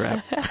Sports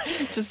Wrap.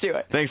 Just do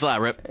it. Thanks a lot,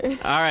 Rip.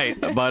 All right,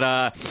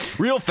 but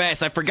real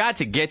fast, I forgot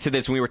to get to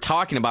this when we were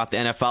talking about the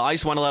NFL. I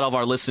just want to let all of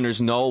our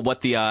listeners know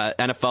what the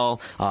NFL,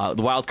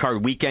 the wild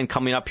card weekend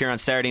coming up here on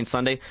Saturday and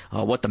Sunday,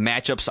 what the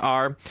matchups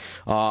are.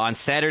 On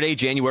Saturday,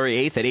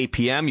 January 8th at 8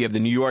 p.m., you have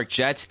the New York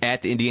Jets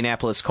at the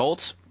Indianapolis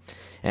Colts.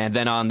 And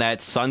then on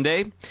that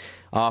Sunday,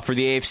 for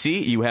the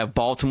AFC, you have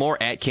Baltimore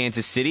at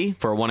Kansas City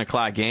for a 1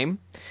 o'clock game.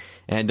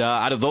 And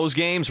out of those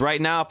games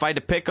right now, if I had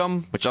to pick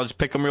them, which I'll just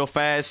pick them real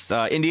fast,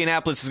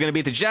 Indianapolis is going to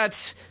beat the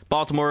Jets.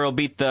 Baltimore will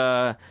beat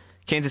the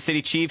Kansas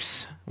City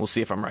Chiefs. We'll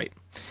see if I'm right.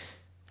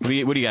 What do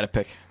you got to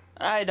pick?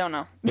 I don't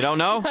know. You don't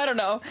know? I don't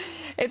know.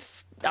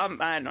 It's I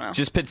don't know.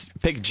 Just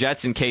pick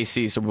Jets and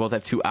KC, so we both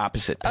have two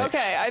opposite picks.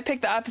 Okay, I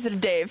picked the opposite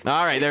of Dave.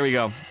 All right, there we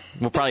go.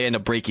 We'll probably end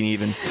up breaking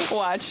even.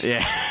 Watch.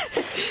 Yeah.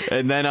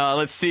 And then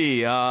let's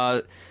see.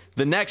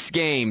 The next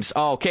games,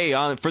 for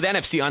the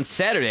NFC on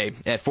Saturday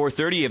at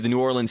 4:30, you have the New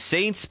Orleans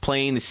Saints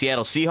playing the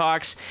Seattle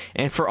Seahawks.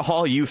 And for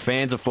all you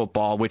fans of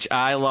football, which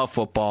I love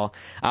football,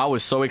 I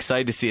was so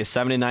excited to see a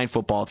 7-9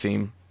 football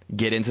team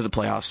get into the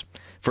playoffs.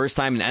 First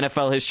time in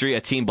NFL history,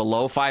 a team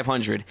below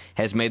 500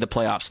 has made the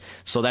playoffs.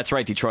 So that's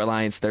right, Detroit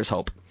Lions, there's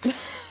hope.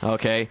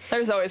 Okay?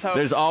 There's always hope.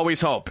 There's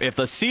always hope. If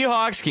the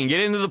Seahawks can get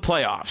into the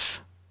playoffs,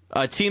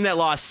 a team that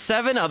lost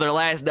 7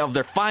 of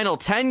their final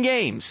 10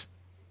 games,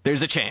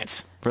 there's a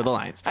chance for the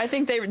Lions. I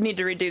think they need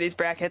to redo these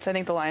brackets. I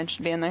think the Lions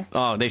should be in there.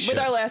 Oh, they should.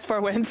 With our last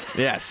 4 wins.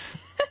 Yes.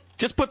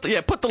 Just put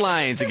the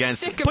Lions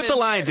against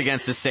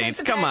the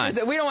Saints. Come on.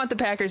 We don't want the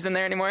Packers in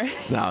there anymore.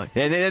 No.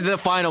 And then the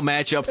final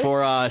matchup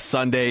for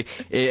Sunday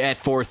at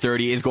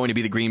 4:30 is going to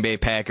be the Green Bay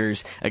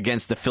Packers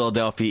against the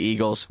Philadelphia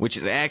Eagles, which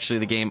is actually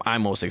the game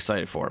I'm most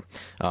excited for.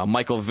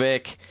 Michael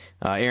Vick,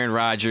 Aaron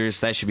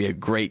Rodgers, that should be a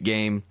great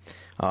game.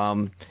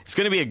 It's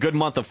going to be a good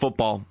month of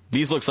football.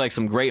 These looks like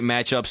some great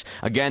matchups.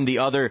 Again, the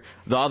other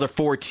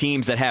 4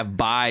 teams that have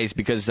byes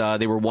because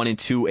they were 1 and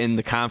 2 in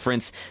the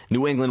conference.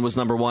 New England was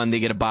number 1;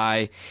 they get a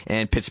bye,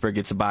 and Pittsburgh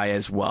gets a bye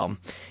as well.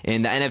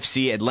 In the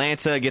NFC,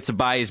 Atlanta gets a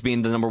bye as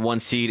being the number 1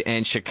 seed,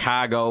 and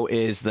Chicago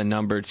is the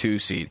number 2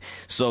 seed.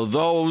 So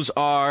those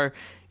are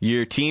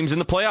your teams in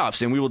the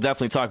playoffs, and we will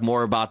definitely talk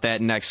more about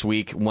that next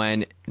week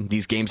when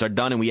these games are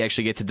done and we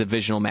actually get to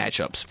divisional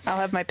matchups. I'll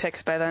have my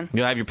picks by then.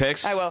 You'll have your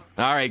picks? I will.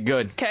 All right,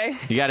 good. Okay.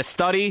 You got to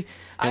study,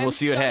 and we'll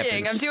see what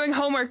happens. I'm doing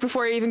homework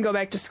before I even go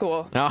back to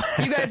school.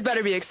 You guys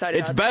better be excited.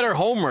 It's better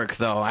homework,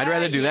 though. I'd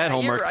rather do that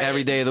homework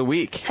every day of the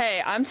week.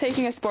 Hey, I'm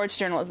taking a sports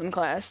journalism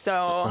class,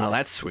 so... Oh,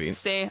 that's sweet.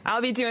 See,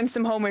 I'll be doing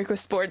some homework with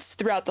sports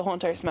throughout the whole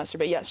entire semester,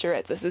 but yes, you're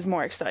right. This is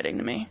more exciting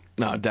to me.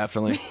 No,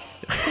 definitely.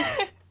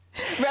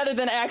 Rather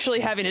than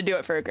actually having to do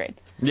it for a grade.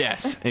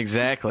 Yes,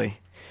 exactly.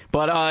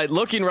 But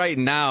looking right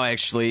now,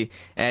 actually,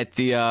 at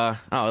the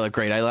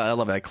great, I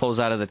love it. I close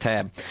out of the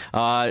tab.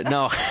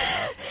 No,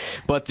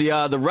 but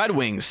the Red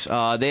Wings,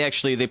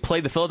 they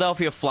played the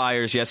Philadelphia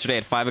Flyers yesterday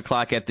at 5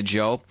 o'clock at the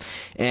Joe,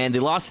 and they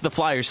lost to the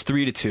Flyers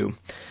 3-2.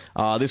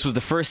 This was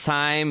the first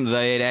time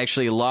they had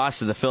actually lost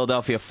to the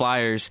Philadelphia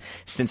Flyers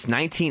since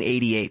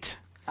 1988.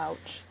 Ouch.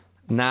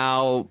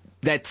 Now,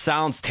 that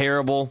sounds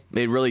terrible.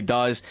 It really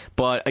does.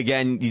 But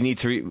again, we need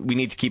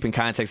to keep in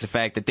context the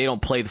fact that they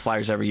don't play the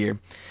Flyers every year.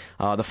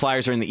 The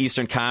Flyers are in the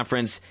Eastern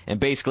Conference, and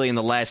basically in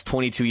the last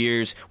 22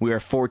 years, we are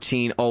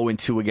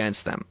 14-0-2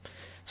 against them.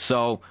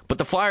 So, but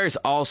the Flyers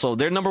also,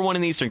 they're number 1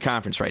 in the Eastern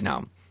Conference right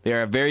now. They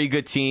are a very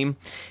good team,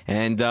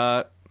 and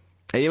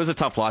it was a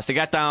tough loss. They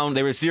got down.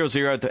 They were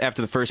 0-0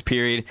 after the first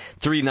period,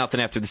 3-0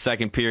 after the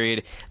second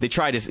period. They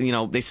tried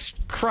to,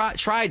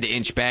 tried to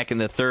inch back in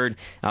the third.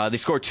 They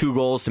scored 2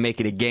 goals to make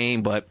it a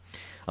game, but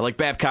like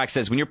Babcock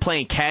says, when you're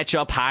playing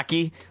catch-up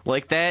hockey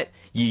like that,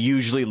 you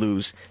usually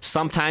lose.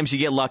 Sometimes you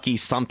get lucky.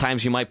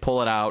 Sometimes you might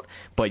pull it out.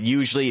 But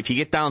usually, if you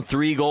get down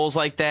 3 goals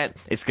like that,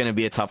 it's going to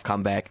be a tough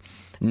comeback.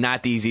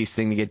 Not the easiest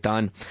thing to get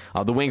done.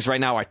 The Wings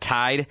right now are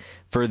tied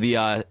for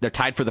they're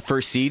tied for the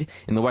first seed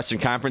in the Western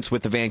Conference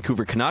with the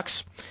Vancouver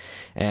Canucks,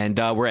 and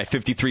we're at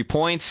 53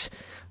 points.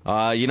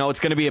 It's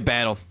going to be a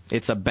battle.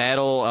 It's a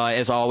battle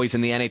as always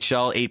in the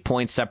NHL. 8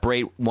 points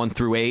separate 1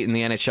 through 8 in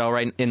the NHL,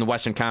 right in the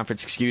Western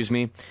Conference. Excuse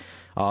me.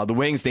 The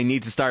Wings, they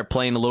need to start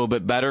playing a little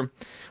bit better,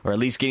 or at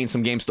least getting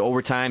some games to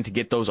overtime to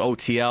get those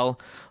OTL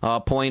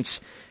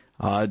points.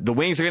 The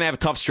Wings are going to have a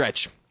tough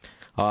stretch.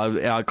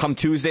 Come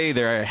Tuesday,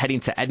 they're heading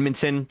to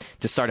Edmonton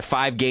to start a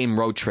 5-game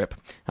road trip.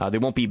 They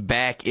won't be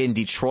back in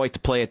Detroit to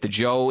play at the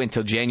Joe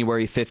until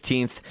January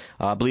 15th,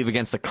 I believe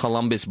against the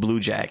Columbus Blue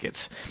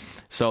Jackets.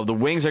 So the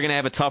Wings are going to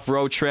have a tough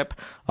road trip.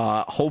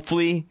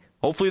 Hopefully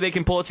they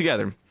can pull it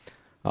together.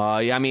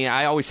 I mean,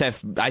 I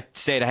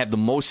say I have the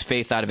most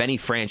faith out of any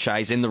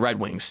franchise in the Red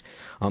Wings.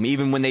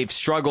 Even when they've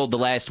struggled the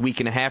last week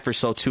and a half or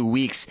so, 2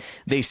 weeks,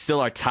 they still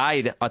are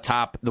tied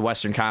atop the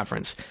Western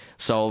Conference.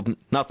 So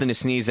nothing to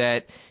sneeze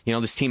at.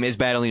 This team is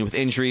battling with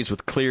injuries,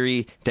 with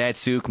Cleary,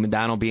 Datsuk,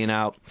 Modano being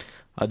out.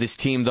 This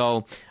team,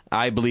 though,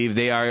 I believe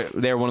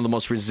they're one of the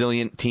most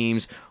resilient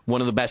teams,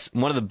 one of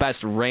the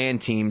best ran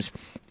teams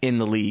in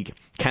the league.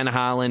 Ken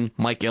Holland,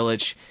 Mike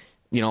Ilitch,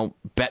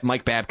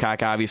 Mike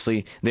Babcock,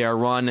 obviously. They are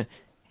run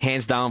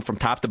hands down from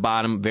top to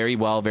bottom very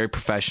well, very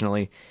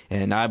professionally,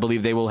 and I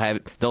believe they'll have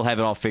it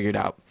all figured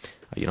out.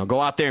 Go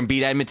out there and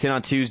beat Edmonton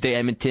on Tuesday.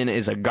 Edmonton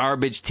is a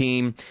garbage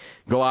team.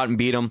 Go out and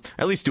beat them.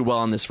 Or at least do well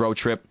on this road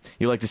trip.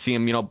 You like to see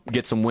them,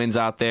 get some wins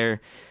out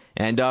there.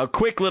 And a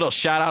quick little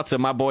shout-out to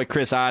my boy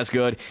Chris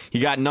Osgood.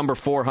 He got number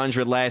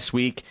 400 last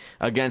week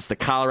against the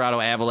Colorado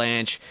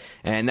Avalanche,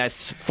 and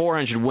that's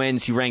 400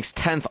 wins. He ranks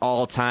 10th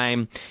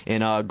all-time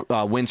in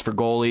wins for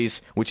goalies,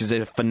 which is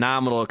a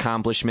phenomenal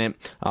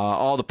accomplishment.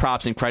 All the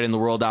props and credit in the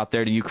world out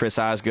there to you, Chris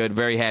Osgood.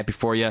 Very happy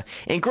for you,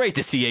 and great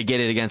to see you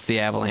get it against the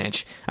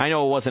Avalanche. I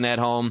know it wasn't at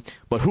home,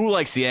 but who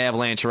likes the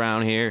Avalanche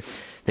around here?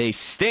 They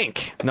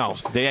stink. No,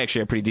 they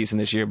actually are pretty decent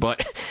this year,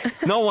 but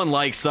no one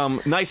likes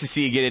them. Nice to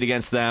see you get it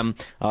against them.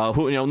 No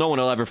one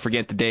will ever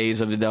forget the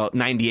days of the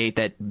 '98,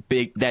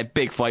 that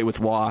big fight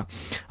with Waugh.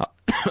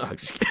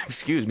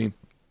 Excuse me.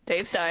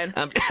 Dave's dying.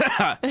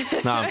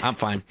 No, I'm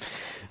fine.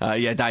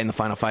 I died in the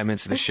final 5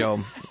 minutes of the show.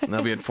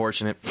 That'll be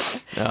unfortunate.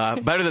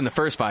 Better than the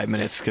first 5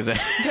 minutes, because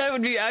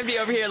I'd be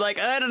over here like,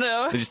 I don't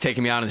know. They're just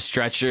taking me out on the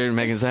stretcher and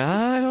Megan's like,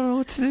 I don't know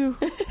what to do.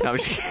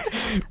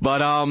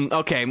 But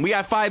okay, we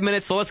got 5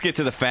 minutes, so let's get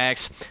to the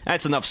facts.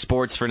 That's enough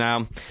sports for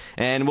now.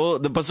 And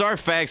the bizarre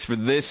facts for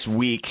this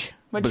week.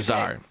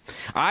 Bizarre.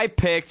 I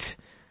picked.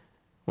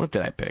 What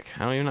did I pick?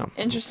 I don't even know.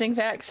 Interesting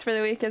facts for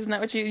the week, isn't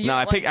that what you No,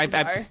 I picked.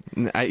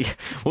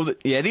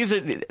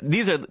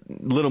 These are a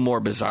little more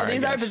bizarre.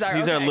 These are bizarre.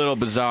 These are a little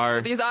bizarre.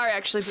 So these are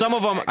actually bizarre. Some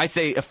of them, I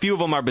say, a few of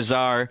them are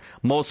bizarre.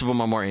 Most of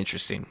them are more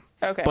interesting.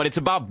 Okay. But it's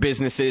about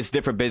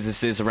different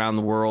businesses around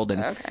the world,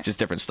 and just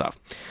different stuff.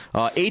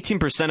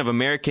 18% of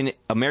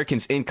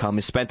Americans' income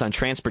is spent on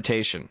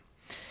transportation.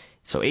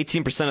 So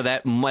 18% of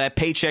that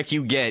paycheck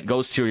you get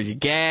goes to your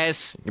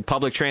gas, your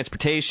public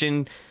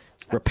transportation,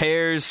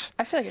 repairs.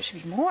 I feel like it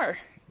should be more.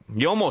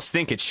 You almost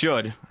think it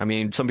should. I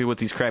mean, some people with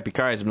these crappy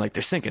cars, I'm like,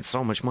 they're sinking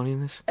so much money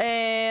in this.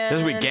 And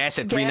this week, gas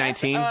at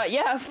 $3.19.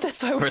 Yeah,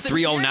 that's why. Or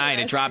 $3.09.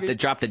 It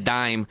dropped a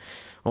dime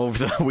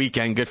over the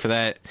weekend. Good for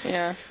that.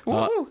 Yeah.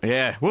 Woo.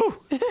 Yeah. Woo.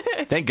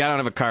 Thank God I don't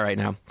have a car right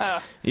now.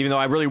 Oh. Even though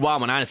I really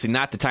want one. Honestly,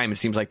 not the time it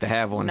seems like to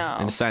have one. No.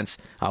 In a sense.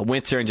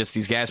 Winter and just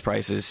these gas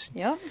prices.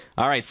 Yep.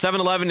 All right.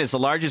 7-Eleven is the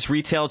largest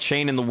retail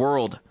chain in the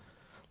world.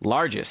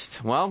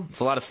 Largest. Well,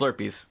 it's a lot of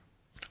Slurpees.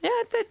 Yeah,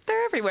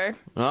 they're everywhere.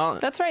 Well,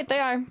 that's right, they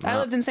are. I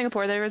lived in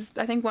Singapore. There was,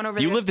 I think, one over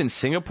there. You lived in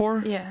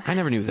Singapore? Yeah. I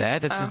never knew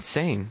that. That's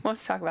insane. We'll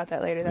talk about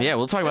that later, though. Yeah,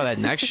 we'll talk about that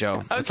next show.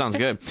 Okay. That sounds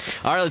good.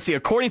 All right, let's see.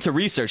 According to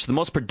research, the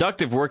most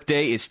productive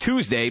workday is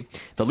Tuesday.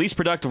 The least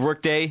productive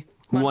workday,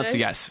 who wants to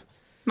guess?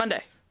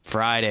 Monday.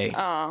 Friday.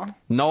 Oh.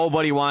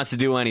 Nobody wants to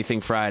do anything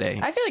Friday.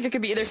 I feel like it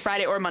could be either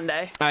Friday or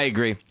Monday. I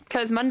agree.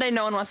 Because Monday,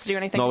 no one wants to do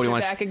anything. Nobody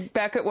wants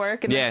back at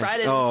work, and then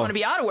Friday, they just want to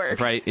be out of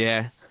work. Right,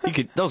 yeah.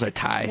 Those are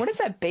tied. What is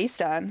that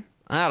based on?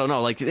 I don't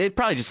know. Like, it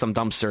probably just some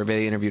dumb survey.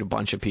 They interviewed a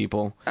bunch of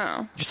people.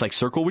 Oh. Just like,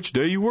 circle which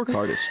day you work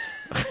hardest.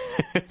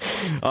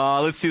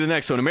 Let's see the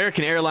next one.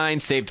 American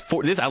Airlines saved...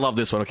 I love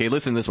this one. Okay,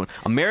 listen to this one.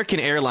 American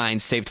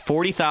Airlines saved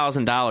 $40,000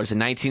 in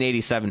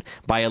 1987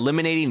 by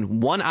eliminating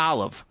one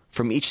olive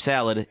from each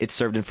salad it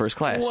served in first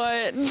class.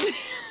 What?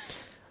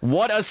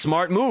 What a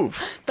smart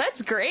move.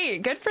 That's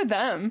great. Good for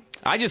them.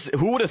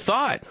 Who would have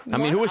thought? I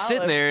mean, who was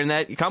sitting there in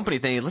that company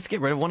thinking, let's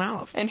get rid of one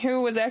olive? And who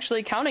was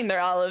actually counting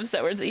their olives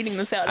that were eating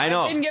the salad? I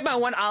know. I didn't get my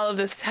one olive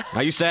this salad.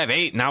 I used to have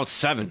 8, now it's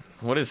 7.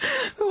 What is it?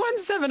 Who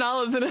wants 7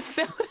 olives in a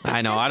salad?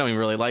 I know. I don't even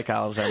really like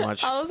olives that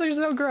much. Olives are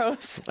so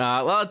gross.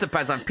 Well, it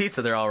depends. On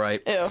pizza, they're all right.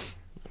 Ew.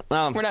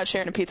 We're not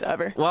sharing a pizza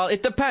ever. Well,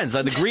 it depends.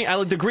 I like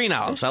the green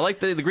olives. I like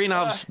the green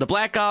olives. The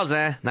black olives,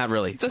 not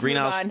really. Just green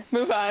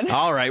move on.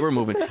 All right, we're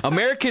moving.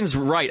 Americans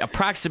write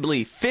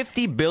approximately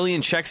 50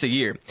 billion checks a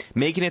year,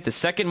 making it the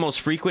second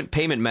most frequent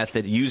payment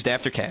method used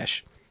after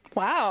cash.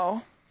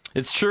 Wow.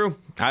 It's true.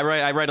 I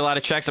write a lot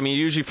of checks. I mean,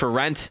 usually for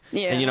rent,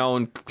 yeah, and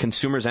and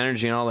consumers'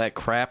 energy and all that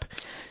crap.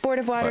 Board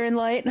of Water and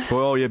Light.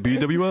 Oh yeah,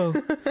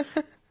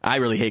 BWL. I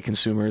really hate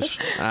consumers.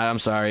 I'm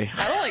sorry.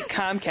 I don't like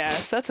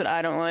Comcast. That's what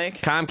I don't like.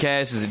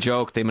 Comcast is a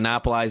joke. They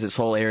monopolize this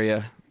whole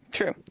area.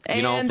 True.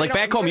 Like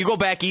back home, you go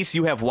back east,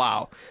 you have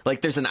WoW.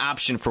 Like there's an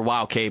option for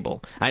WoW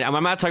cable.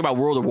 I'm not talking about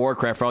World of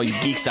Warcraft for all you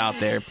geeks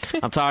out there.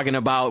 I'm talking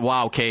about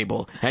WoW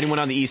cable. Anyone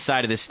on the east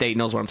side of this state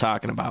knows what I'm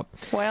talking about.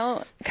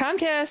 Well,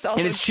 Comcast also...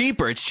 And it's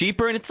cheaper. It's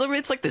cheaper, and it's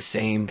like the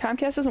same.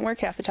 Comcast doesn't work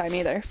half the time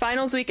either.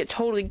 Finals week, it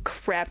totally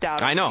crapped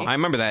out on I know. me. I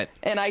remember that.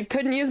 And I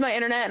couldn't use my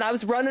internet, and I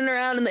was running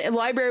around, and the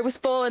library was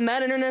full, and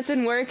that internet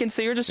didn't work, and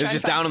so you're just It's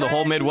just down in the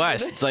whole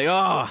Midwest. It's like,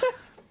 oh...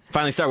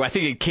 finally started. I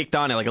think it kicked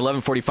on at like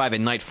 11:45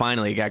 at night.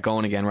 Finally, it got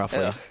going again,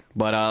 roughly. Ugh.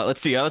 But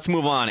let's see. Let's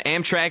move on.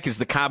 Amtrak is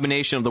the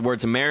combination of the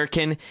words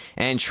American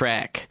and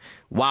track.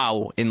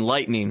 Wow,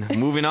 enlightening.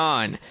 Moving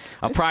on.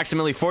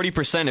 Approximately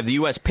 40% of the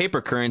U.S.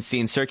 paper currency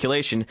in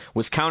circulation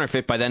was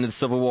counterfeit by the end of the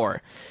Civil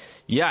War.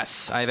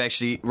 Yes, I've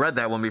actually read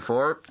that one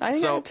before. I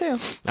think I did too.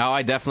 Oh,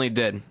 I definitely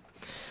did.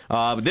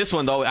 But this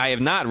one, though, I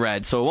have not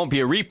read, so it won't be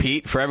a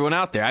repeat for everyone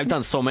out there. I've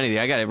done so many.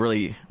 I got to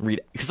really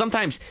read. Because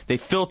sometimes they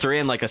filter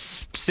in like a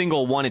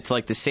single one into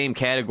like the same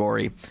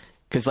category.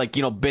 Because, like,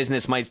 you know,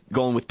 business might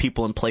go in with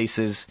people and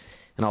places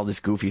and all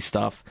this goofy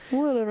stuff.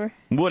 Whatever.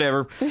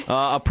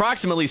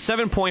 Approximately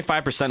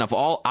 7.5% of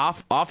all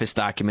office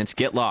documents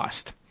get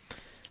lost.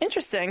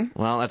 Interesting.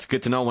 Well, that's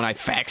good to know when I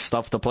fax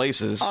stuff to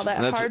places. All that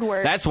hard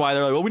work. That's why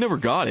they're like, well, we never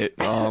got it.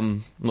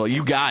 Well,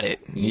 you got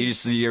it.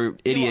 Your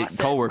idiot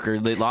coworker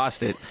that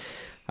lost it.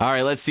 All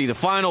right, let's see. The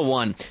final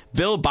one.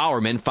 Bill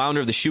Bowerman,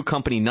 founder of the shoe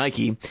company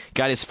Nike,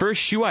 got his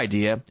first shoe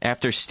idea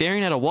after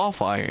staring at a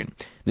waffle iron.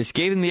 This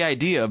gave him the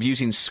idea of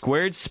using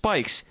squared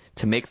spikes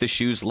to make the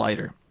shoes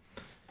lighter.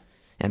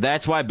 And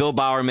that's why Bill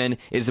Bowerman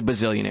is a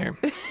bazillionaire.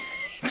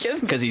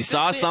 Because he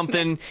saw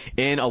something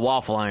in a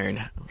waffle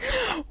iron.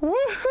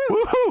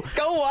 Woohoo!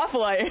 Go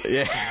waffle iron.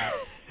 Yeah.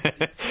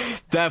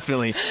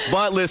 Definitely.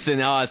 But listen,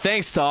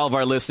 thanks to all of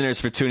our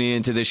listeners for tuning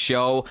into this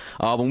show.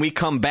 When we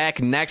come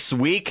back next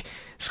week,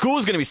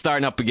 school's going to be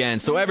starting up again,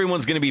 so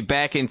everyone's going to be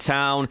back in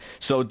town.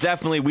 So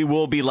definitely we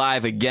will be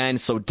live again,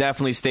 so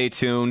definitely stay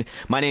tuned.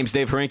 My name's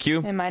Dave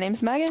Harinkyu. And my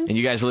name's Megan. And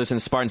you guys are listening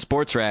to Spartan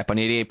Sports Wrap on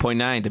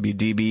 88.9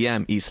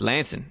 WDBM East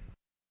Lansing.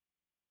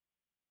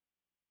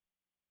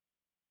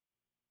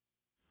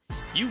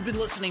 You've been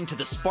listening to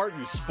the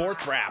Spartan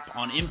Sports Wrap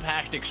on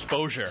Impact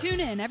Exposure.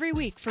 Tune in every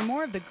week for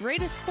more of the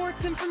greatest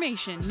sports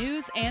information,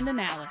 news, and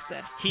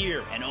analysis.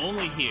 Here and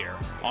only here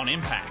on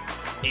Impact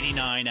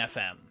 89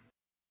 FM.